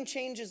king couldn't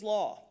change his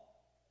law.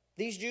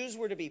 These Jews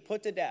were to be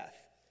put to death.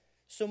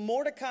 So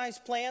Mordecai's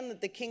plan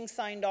that the king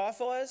signed off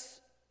was,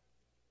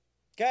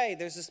 okay,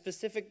 there's a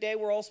specific day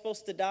we're all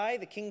supposed to die.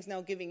 The king's now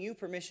giving you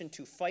permission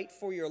to fight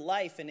for your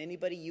life, and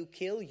anybody you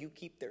kill, you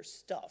keep their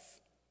stuff.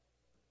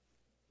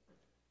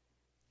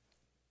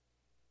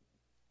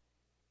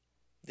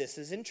 This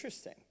is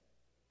interesting.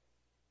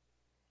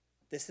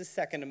 This is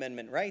Second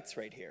Amendment rights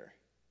right here.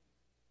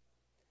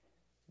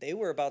 They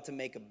were about to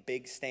make a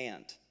big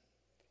stand.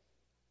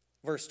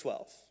 Verse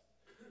 12.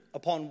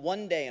 Upon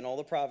one day in all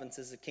the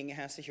provinces of King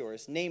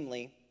Ahasuerus,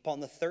 namely, upon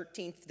the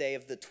 13th day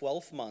of the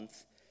 12th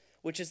month,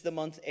 which is the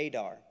month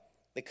Adar,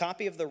 the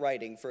copy of the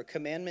writing for a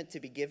commandment to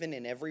be given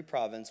in every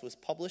province was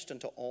published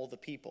unto all the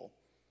people,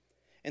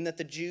 and that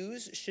the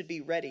Jews should be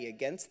ready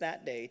against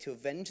that day to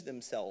avenge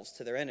themselves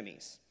to their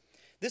enemies.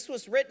 This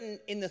was written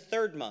in the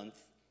 3rd month,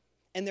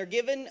 and they're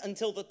given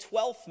until the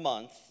 12th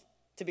month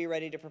to be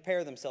ready to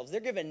prepare themselves.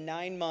 They're given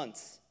 9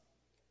 months.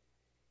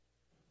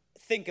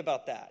 Think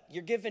about that.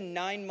 You're given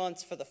 9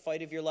 months for the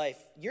fight of your life.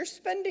 You're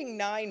spending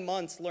 9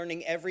 months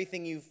learning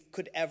everything you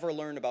could ever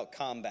learn about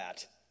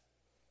combat,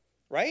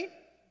 right?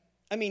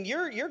 I mean,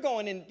 you're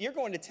going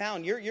to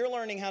town. You're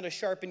learning how to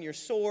sharpen your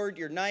sword,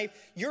 your knife.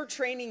 You're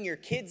training your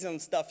kids on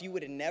stuff you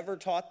would have never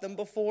taught them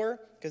before,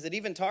 because it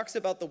even talks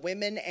about the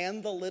women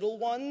and the little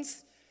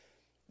ones.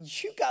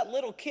 You got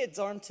little kids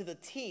armed to the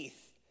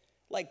teeth,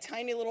 like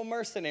tiny little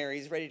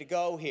mercenaries ready to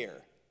go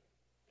here.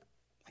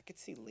 I could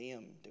see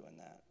Liam doing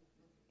that.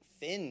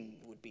 Finn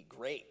would be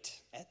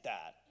great at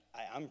that.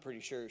 I'm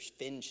pretty sure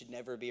Finn should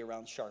never be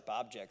around sharp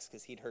objects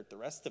because he'd hurt the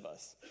rest of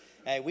us.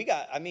 Hey,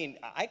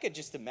 I could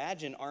just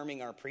imagine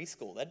arming our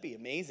preschool. That'd be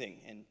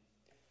amazing. And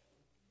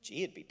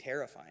gee, it'd be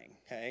terrifying,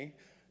 okay?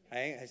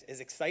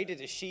 As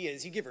excited as she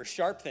is, you give her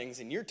sharp things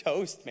and you're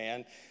toast,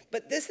 man.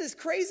 But this is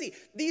crazy.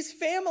 These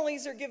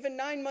families are given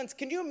 9 months.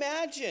 Can you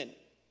imagine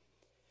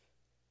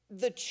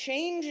the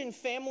change in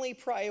family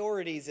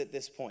priorities at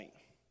this point?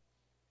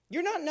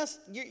 You're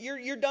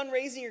done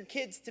raising your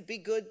kids to be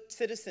good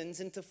citizens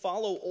and to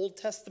follow Old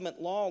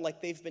Testament law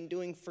like they've been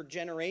doing for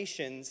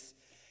generations.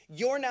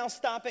 You're now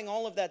stopping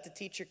all of that to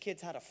teach your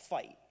kids how to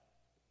fight.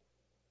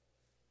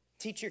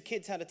 Teach your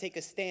kids how to take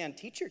a stand.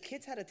 Teach your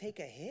kids how to take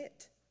a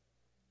hit.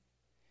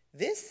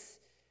 This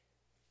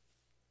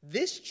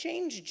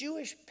changed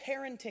Jewish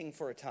parenting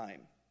for a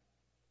time.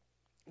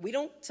 We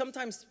don't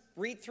sometimes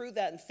read through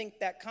that and think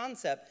that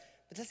concept,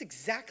 but that's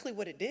exactly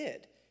what it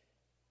did.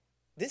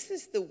 This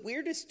is the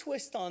weirdest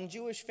twist on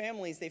Jewish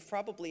families they've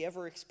probably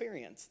ever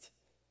experienced.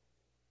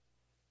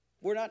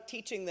 We're not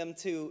teaching them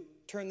to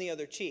turn the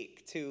other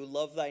cheek, to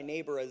love thy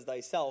neighbor as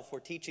thyself. We're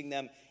teaching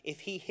them,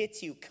 if he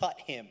hits you, cut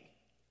him.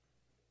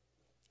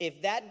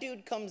 If that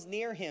dude comes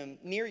near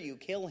you,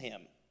 kill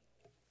him.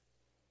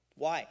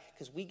 Why?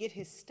 Because we get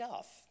his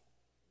stuff.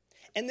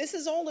 And this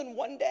is all in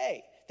one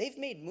day. They've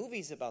made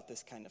movies about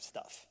this kind of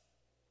stuff.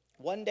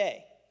 One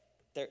day.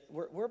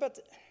 We're about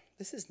to,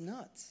 this is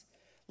nuts.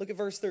 Look at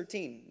verse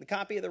 13. The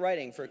copy of the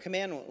writing for a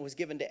commandment was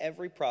given to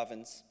every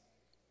province,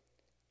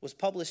 was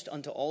published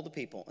unto all the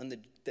people, and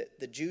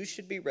the Jews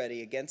should be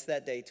ready against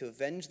that day to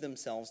avenge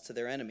themselves to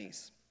their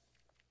enemies.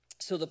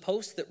 So the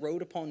posts that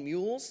rode upon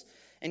mules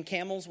and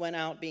camels went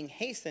out, being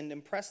hastened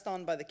and pressed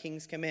on by the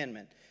king's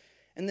commandment.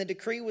 And the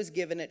decree was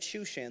given at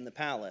Shushan, the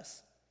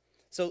palace.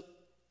 So,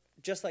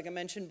 just like I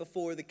mentioned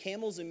before, the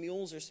camels and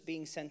mules are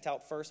being sent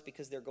out first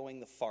because they're going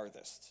the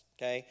farthest,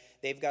 okay?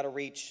 They've got to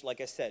reach,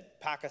 like I said,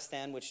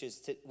 Pakistan, which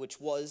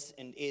was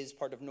and is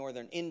part of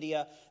northern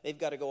India. They've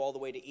got to go all the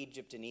way to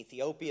Egypt and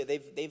Ethiopia.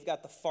 They've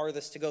got the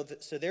farthest to go,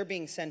 so they're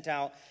being sent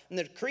out. And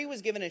the decree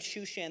was given at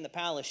Shushan, the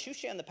palace.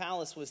 Shushan, the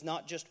palace was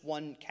not just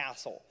one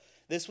castle.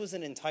 This was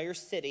an entire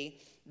city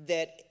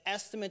that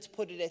estimates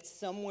put it at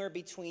somewhere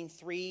between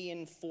 300,000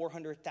 and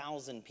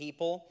 400,000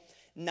 people,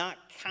 not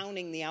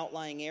counting the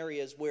outlying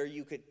areas where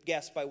you could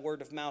guess by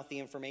word of mouth the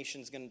information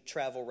is going to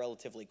travel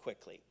relatively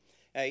quickly.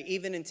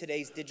 Even in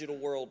today's digital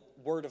world,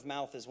 word of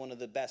mouth is one of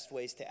the best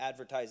ways to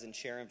advertise and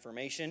share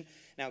information.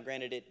 Now,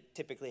 granted, it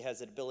typically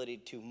has an ability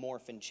to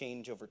morph and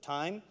change over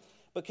time.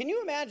 But can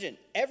you imagine?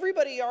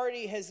 Everybody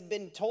already has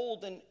been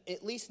told and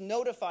at least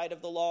notified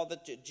of the law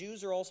that the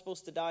Jews are all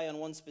supposed to die on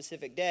one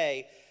specific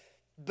day.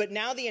 But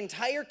now the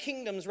entire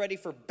kingdom's ready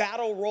for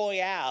battle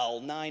royale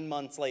 9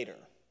 months later.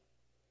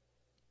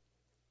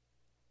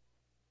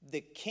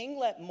 The king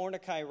let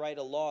Mordecai write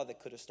a law that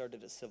could have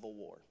started a civil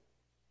war.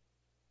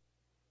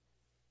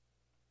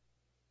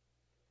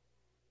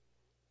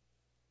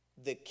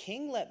 The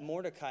king let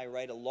Mordecai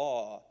write a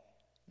law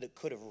that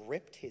could have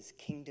ripped his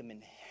kingdom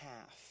in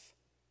half.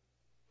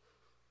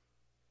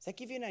 Does that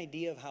give you an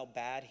idea of how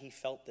bad he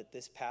felt that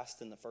this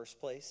passed in the first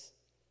place?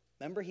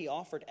 Remember, he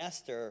offered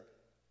Esther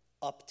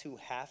up to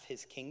half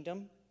his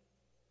kingdom.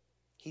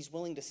 He's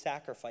willing to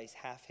sacrifice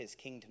half his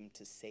kingdom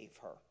to save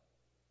her.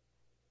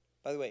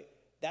 By the way,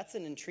 that's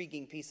an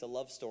intriguing piece of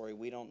love story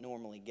we don't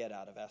normally get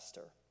out of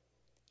Esther.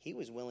 He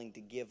was willing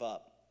to give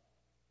up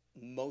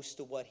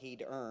most of what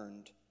he'd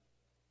earned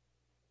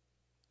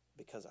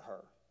because of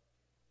her.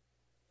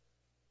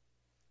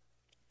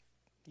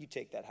 You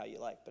take that how you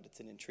like, but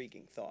it's an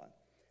intriguing thought.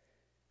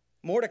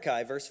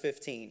 Mordecai, verse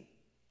 15,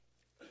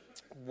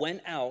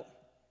 went out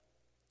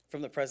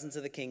from the presence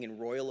of the king in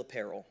royal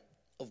apparel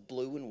of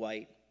blue and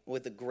white,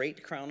 with a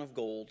great crown of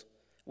gold,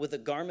 with a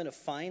garment of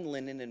fine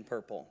linen and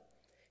purple.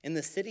 And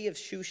the city of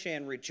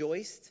Shushan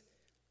rejoiced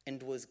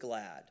and was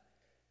glad.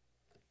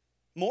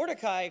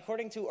 Mordecai,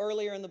 according to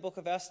earlier in the book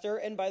of Esther,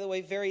 and by the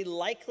way, very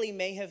likely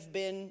may have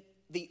been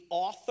the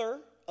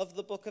author of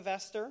the book of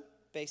Esther,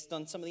 based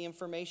on some of the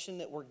information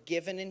that we're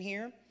given in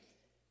here.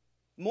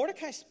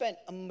 Mordecai spent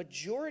a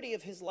majority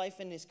of his life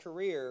and his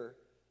career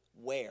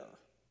where?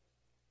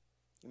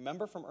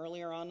 Remember from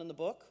earlier on in the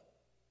book?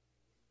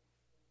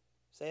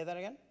 Say that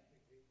again?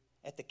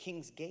 At the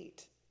king's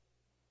gate.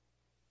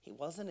 He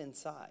wasn't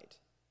inside.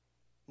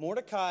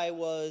 Mordecai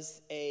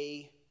was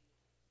an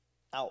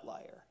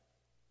outlier.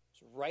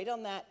 He was right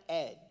on that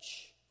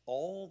edge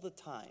all the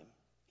time.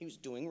 He was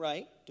doing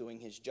right, doing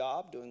his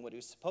job, doing what he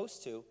was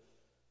supposed to,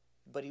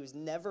 but he was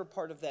never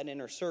part of that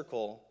inner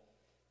circle.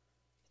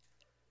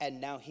 And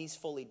now he's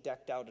fully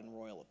decked out in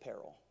royal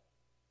apparel.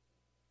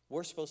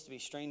 We're supposed to be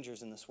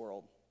strangers in this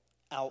world,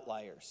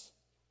 outliers.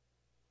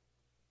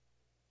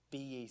 Be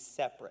ye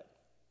separate.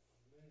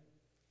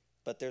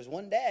 But there's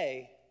one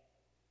day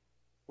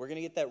we're going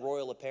to get that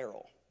royal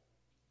apparel,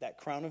 that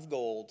crown of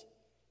gold,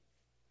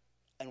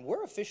 and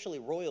we're officially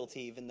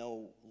royalty, even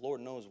though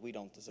Lord knows we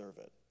don't deserve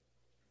it.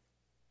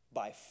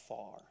 By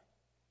far.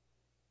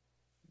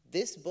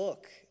 This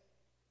book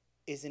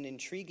is an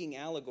intriguing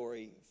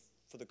allegory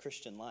for the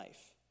Christian life.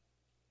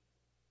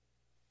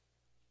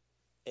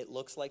 It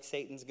looks like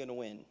Satan's going to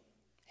win,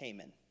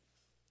 Haman,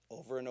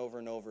 over and over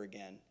and over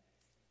again.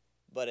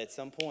 But at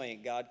some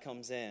point, God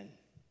comes in,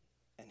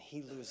 and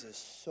he loses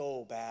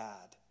so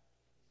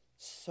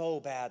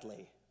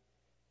badly,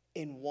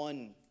 in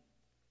one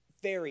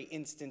very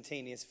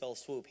instantaneous fell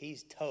swoop.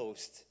 He's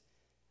toast,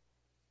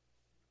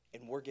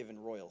 and we're given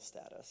royal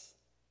status.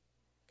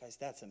 Guys,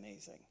 that's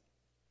amazing.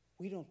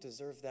 We don't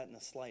deserve that in the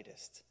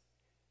slightest.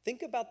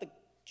 Think about the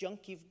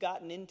junk you've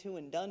gotten into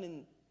and done,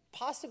 and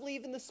possibly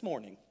even this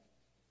morning.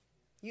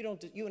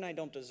 You and I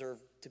don't deserve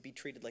to be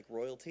treated like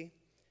royalty,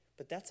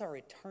 but that's our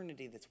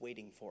eternity that's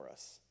waiting for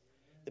us.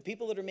 The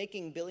people that are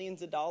making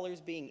billions of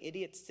dollars being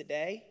idiots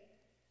today,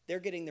 they're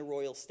getting the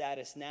royal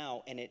status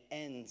now, and it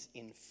ends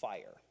in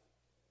fire.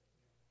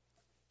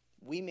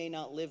 We may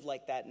not live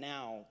like that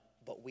now,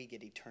 but we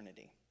get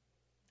eternity.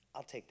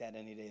 I'll take that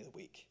any day of the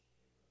week.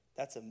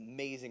 That's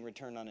amazing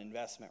return on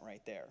investment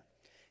right there.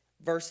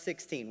 Verse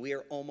 16, we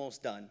are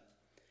almost done.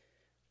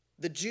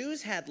 The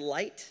Jews had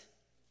light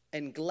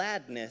and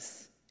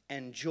gladness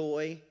and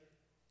joy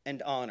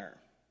and honor.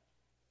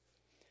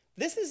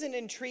 This is an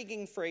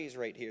intriguing phrase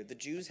right here. The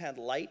Jews had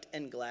light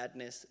and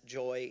gladness,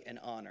 joy and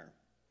honor.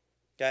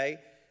 Okay?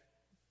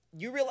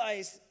 You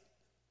realize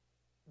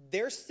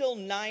they're still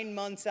 9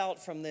 months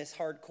out from this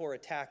hardcore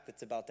attack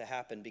that's about to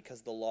happen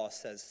because the law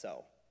says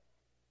so.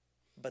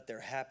 But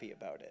they're happy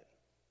about it.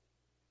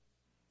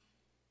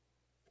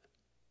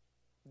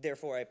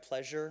 Therefore, I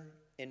pleasure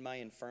in my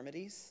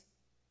infirmities,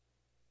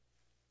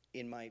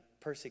 in my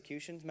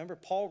persecutions. Remember,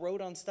 Paul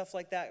wrote on stuff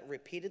like that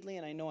repeatedly,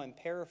 and I know I'm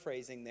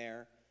paraphrasing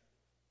there,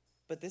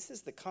 but this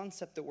is the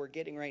concept that we're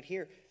getting right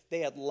here. They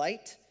had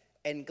light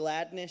and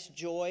gladness,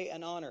 joy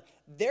and honor.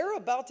 They're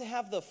about to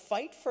have the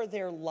fight for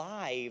their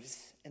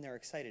lives, and they're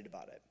excited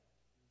about it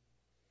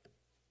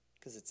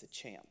because it's a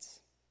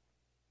chance.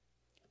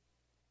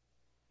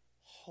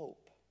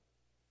 Hope.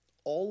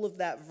 All of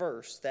that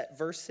verse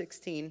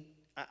 16,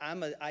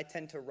 I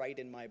tend to write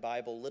in my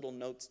Bible little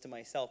notes to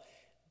myself.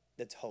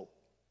 That's hope.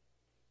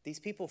 These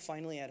people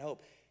finally had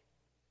hope.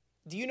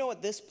 Do you know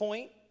at this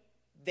point,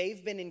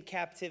 they've been in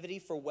captivity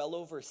for well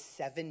over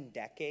 7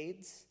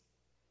 decades?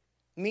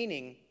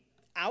 Meaning,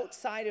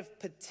 outside of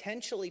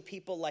potentially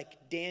people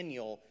like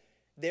Daniel,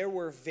 there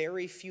were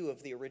very few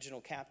of the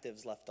original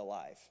captives left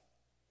alive.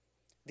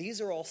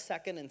 These are all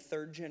second and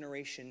third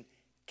generation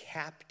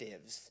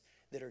captives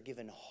that are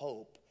given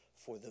hope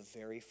for the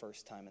very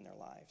first time in their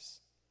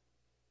lives.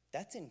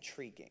 That's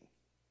intriguing.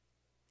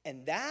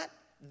 And that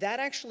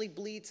actually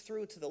bleeds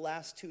through to the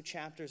last 2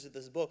 chapters of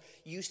this book.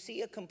 You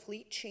see a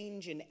complete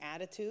change in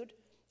attitude,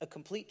 a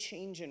complete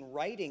change in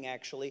writing,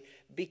 actually,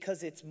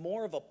 because it's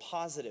more of a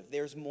positive.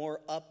 There's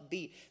more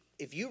upbeat.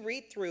 If you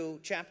read through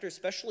chapters,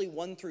 especially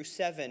 1 through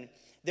 7,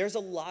 there's a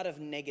lot of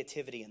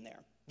negativity in there.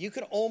 You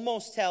can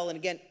almost tell, and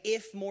again,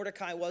 if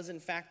Mordecai was in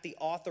fact the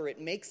author,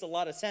 it makes a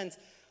lot of sense.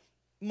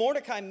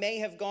 Mordecai may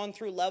have gone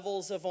through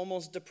levels of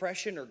almost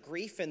depression or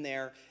grief in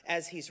there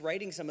as he's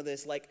writing some of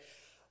this, like,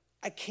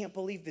 I can't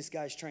believe this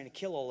guy's trying to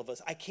kill all of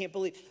us. I can't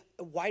believe,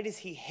 why does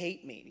he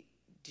hate me?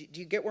 Do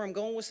you get where I'm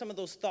going with some of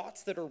those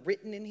thoughts that are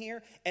written in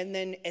here? And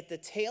then at the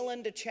tail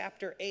end of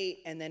chapter 8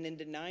 and then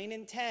into 9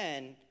 and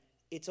 10,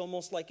 it's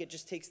almost like it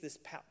just takes this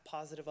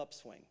positive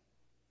upswing.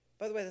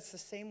 By the way, that's the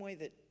same way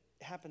that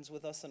happens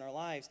with us in our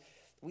lives.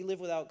 We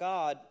live without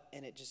God,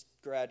 and it just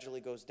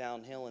gradually goes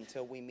downhill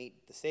until we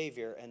meet the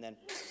Savior, and then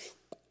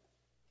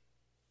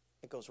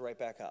it goes right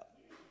back up.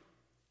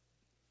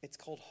 It's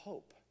called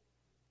hope.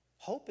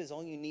 Hope is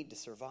all you need to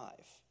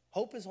survive.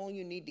 Hope is all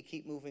you need to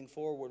keep moving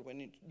forward.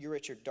 When you're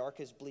at your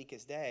darkest,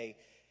 bleakest day,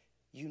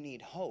 you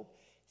need hope.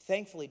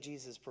 Thankfully,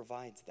 Jesus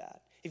provides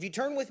that. If you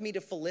turn with me to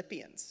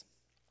Philippians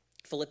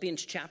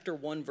chapter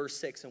 1, verse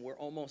 6, and we're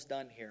almost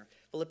done here.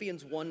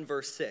 Philippians 1,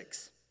 verse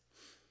 6.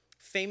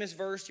 Famous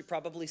verse, you're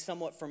probably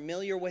somewhat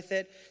familiar with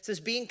it. It says,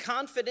 being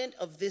confident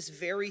of this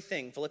very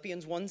thing,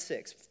 Philippians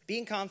 1:6,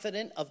 being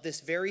confident of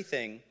this very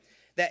thing,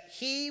 that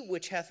he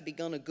which hath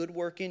begun a good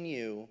work in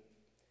you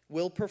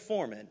will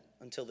perform it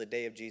until the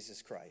day of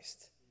Jesus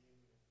Christ.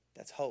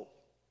 That's hope.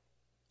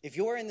 If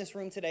you're in this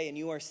room today and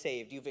you are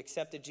saved, you've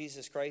accepted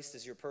Jesus Christ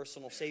as your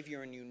personal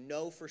Savior, and you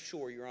know for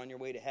sure you're on your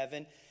way to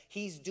heaven,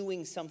 he's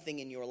doing something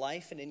in your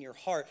life and in your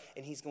heart,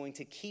 and he's going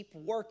to keep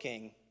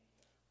working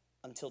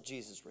until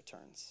Jesus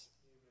returns.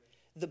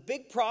 The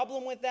big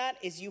problem with that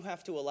is you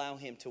have to allow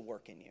him to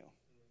work in you.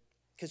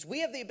 Because we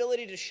have the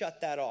ability to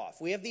shut that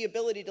off. We have the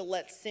ability to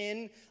let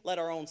sin, let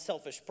our own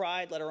selfish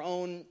pride, let our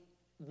own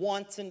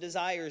wants and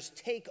desires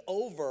take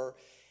over,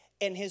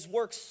 and his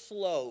work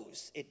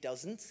slows. It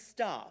doesn't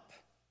stop.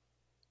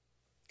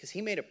 Because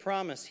he made a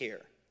promise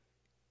here.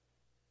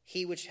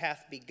 He which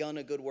hath begun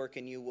a good work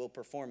in you will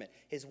perform it.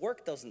 His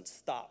work doesn't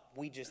stop.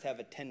 We just have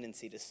a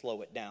tendency to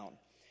slow it down.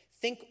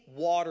 Think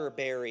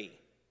Waterbury.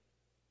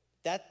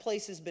 That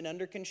place has been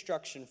under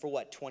construction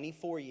for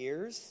 24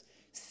 years?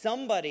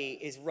 Somebody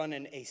is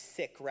running a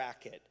sick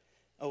racket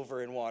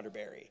over in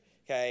Waterbury,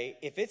 okay?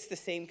 If it's the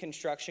same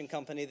construction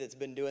company that's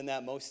been doing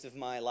that most of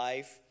my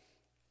life,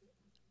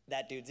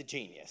 that dude's a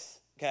genius,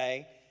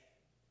 okay?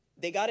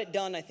 They got it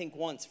done, I think,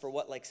 once for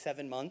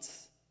 7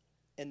 months,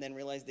 and then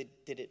realized they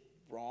did it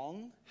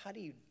wrong? How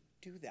do you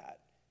do that?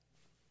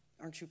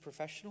 Aren't you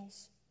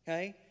professionals,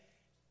 okay?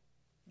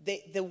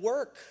 The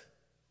work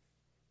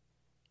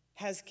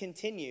has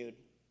continued,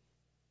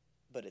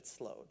 but it's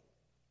slowed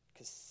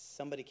because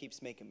somebody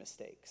keeps making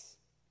mistakes.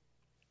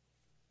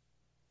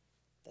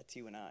 That's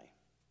you and I.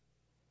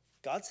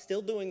 God's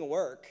still doing a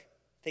work.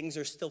 Things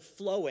are still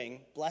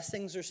flowing.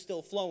 Blessings are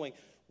still flowing.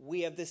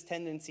 We have this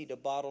tendency to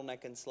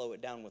bottleneck and slow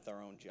it down with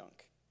our own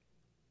junk.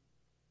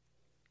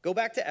 Go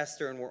back to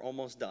Esther, and we're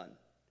almost done.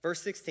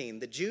 Verse 16,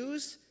 the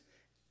Jews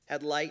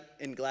had light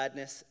and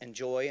gladness and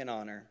joy and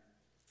honor.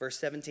 Verse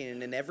 17,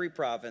 and in every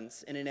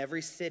province and in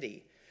every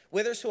city,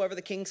 whithersoever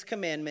the king's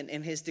commandment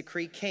and his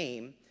decree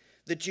came,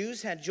 the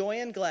Jews had joy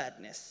and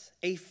gladness,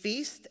 a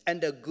feast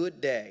and a good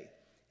day.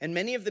 And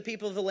many of the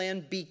people of the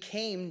land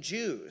became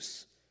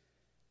Jews,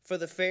 for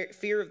the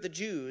fear of the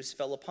Jews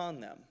fell upon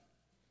them.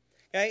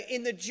 Okay?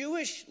 In the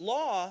Jewish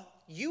law,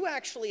 you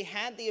actually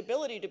had the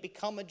ability to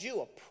become a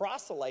Jew, a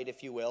proselyte,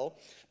 if you will,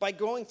 by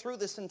going through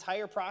this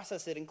entire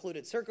process. It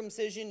included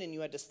circumcision, and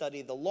you had to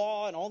study the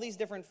law and all these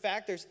different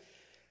factors.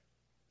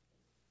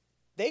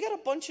 They got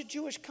a bunch of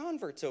Jewish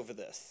converts over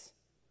this,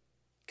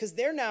 because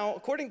they're now,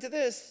 according to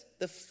this,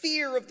 the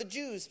fear of the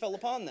Jews fell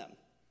upon them.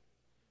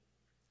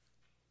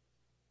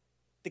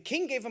 The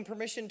king gave them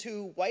permission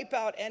to wipe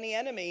out any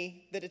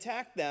enemy that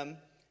attacked them,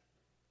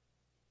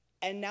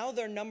 and now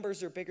their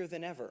numbers are bigger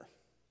than ever.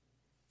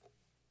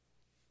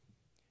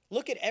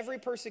 Look at every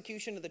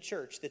persecution of the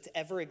church that's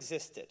ever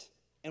existed.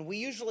 And we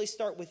usually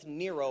start with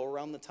Nero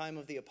around the time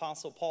of the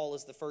Apostle Paul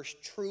as the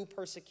first true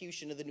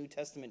persecution of the New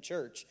Testament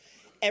church.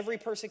 Every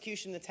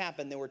persecution that's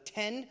happened, there were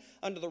 10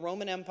 under the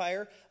Roman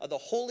Empire, the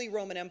Holy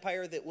Roman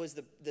Empire that was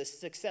the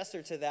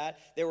successor to that.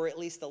 There were at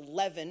least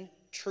 11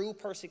 true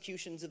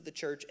persecutions of the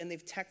church, and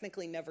they've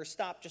technically never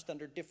stopped, just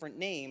under different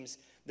names.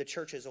 The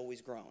church has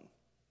always grown.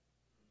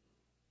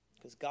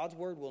 Because God's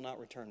word will not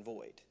return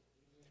void.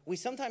 We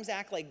sometimes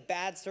act like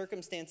bad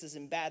circumstances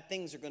and bad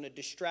things are going to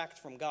distract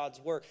from God's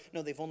word.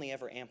 No, they've only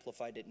ever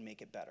amplified it and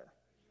make it better.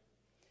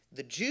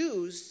 The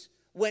Jews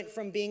went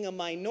from being a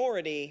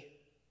minority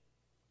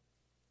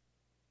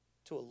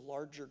to a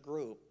larger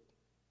group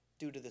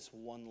due to this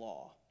one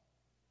law.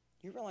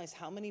 You realize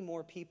how many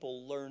more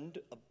people learned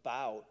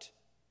about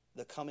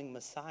the coming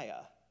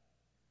Messiah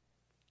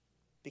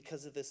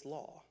because of this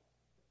law?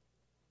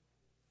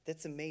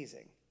 That's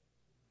amazing.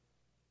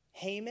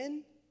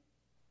 Haman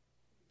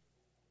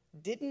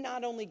didn't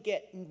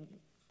get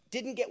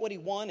what he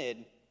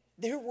wanted.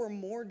 There were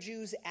more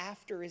Jews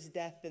after his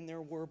death than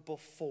there were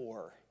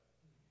before.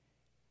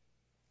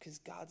 Because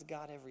God's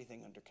got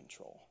everything under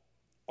control.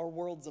 Our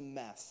world's a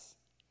mess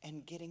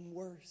and getting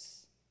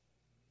worse.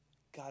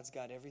 God's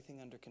got everything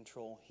under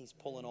control. He's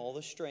pulling all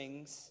the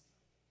strings.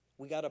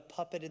 We got a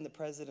puppet in the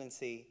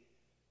presidency,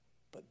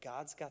 but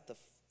God's got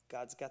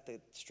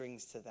the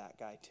strings to that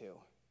guy too.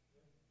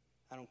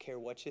 I don't care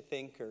what you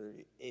think, or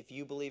if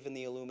you believe in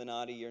the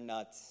Illuminati, you're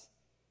nuts.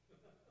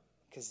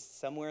 Because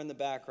somewhere in the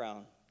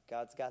background,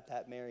 God's got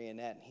that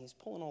marionette, and he's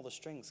pulling all the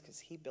strings because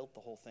he built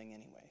the whole thing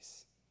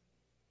anyways.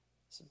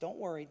 So don't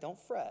worry, don't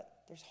fret.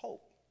 There's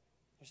hope.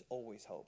 There's always hope.